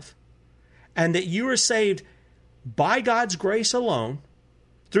we have, and that you are saved by God's grace alone,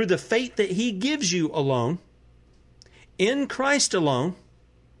 through the faith that he gives you alone, in Christ alone,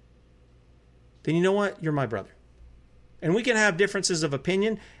 then you know what? You're my brother. And we can have differences of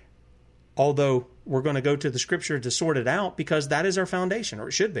opinion, although we're going to go to the Scripture to sort it out, because that is our foundation, or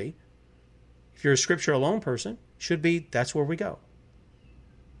it should be. If you're a Scripture alone person, should be, that's where we go.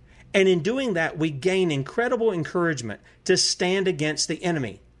 And in doing that, we gain incredible encouragement to stand against the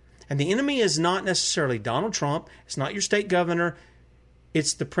enemy. And the enemy is not necessarily Donald Trump. It's not your state governor.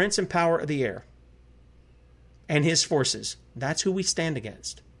 It's the prince and power of the air and his forces. That's who we stand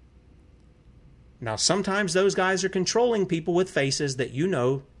against. Now, sometimes those guys are controlling people with faces that you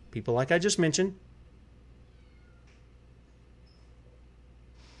know, people like I just mentioned.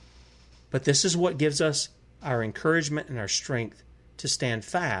 But this is what gives us our encouragement and our strength to stand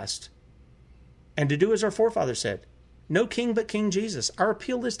fast and to do as our forefathers said. No king but King Jesus. Our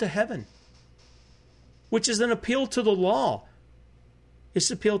appeal is to heaven, which is an appeal to the law. It's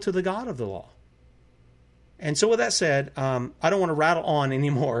an appeal to the God of the law. And so with that said, I don't want to rattle on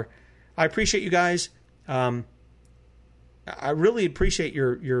anymore. I appreciate you guys. I really appreciate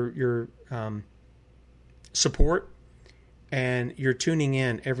your support and your tuning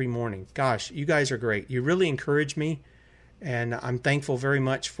in every morning. Gosh, you guys are great. You really encourage me, and I'm thankful very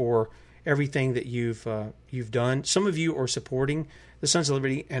much for everything that you've done. Some of you are supporting the Sons of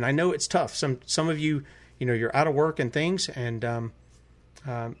Liberty, and I know it's tough. Some of you, you're out of work and things, and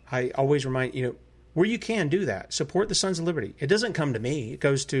I always remind where you can do that. Support the Sons of Liberty. It doesn't come to me; it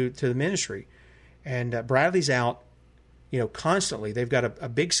goes to the ministry. And Bradley's out, constantly. They've got a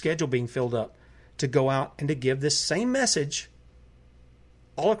big schedule being filled up to go out and to give this same message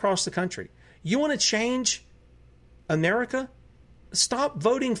all across the country. You want to change America? Stop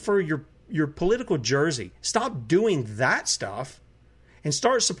voting for your political jersey. Stop doing that stuff and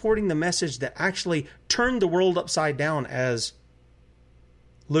start supporting the message that actually turned the world upside down, as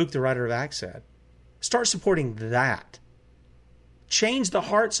Luke, the writer of Acts, said. Start supporting that. Change the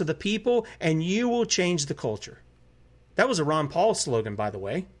hearts of the people, and you will change the culture. That was a Ron Paul slogan, by the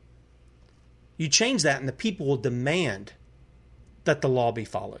way. You change that, and the people will demand that the law be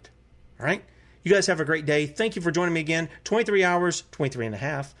followed. All right? You guys have a great day. Thank you for joining me again. 23 hours, 23 and a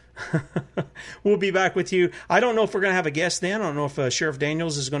half. We'll be back with you. I don't know if we're going to have a guest then. I don't know if Sheriff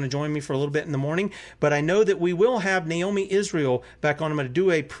Daniels is going to join me for a little bit in the morning. But I know that we will have Naomi Israel back on. I'm going to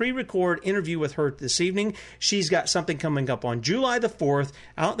do a pre-record interview with her this evening. She's got something coming up on July the 4th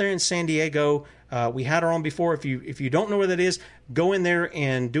out there in San Diego. We had her on before. If you don't know where that is, go in there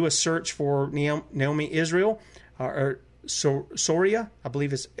and do a search for Naomi Israel. Soria, I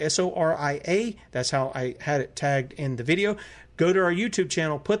believe it's Soria. That's how I had it tagged in the video. Go to our YouTube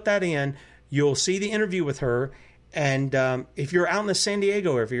channel, put that in. You'll see the interview with her. And if you're out in San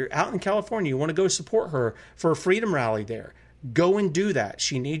Diego, or if you're out in California, you want to go support her for a freedom rally there, go and do that.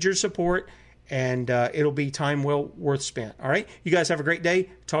 She needs your support, and it'll be time well worth spent. All right? You guys have a great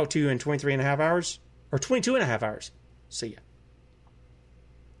day. Talk to you in 23 and a half hours, or 22 and a half hours. See ya.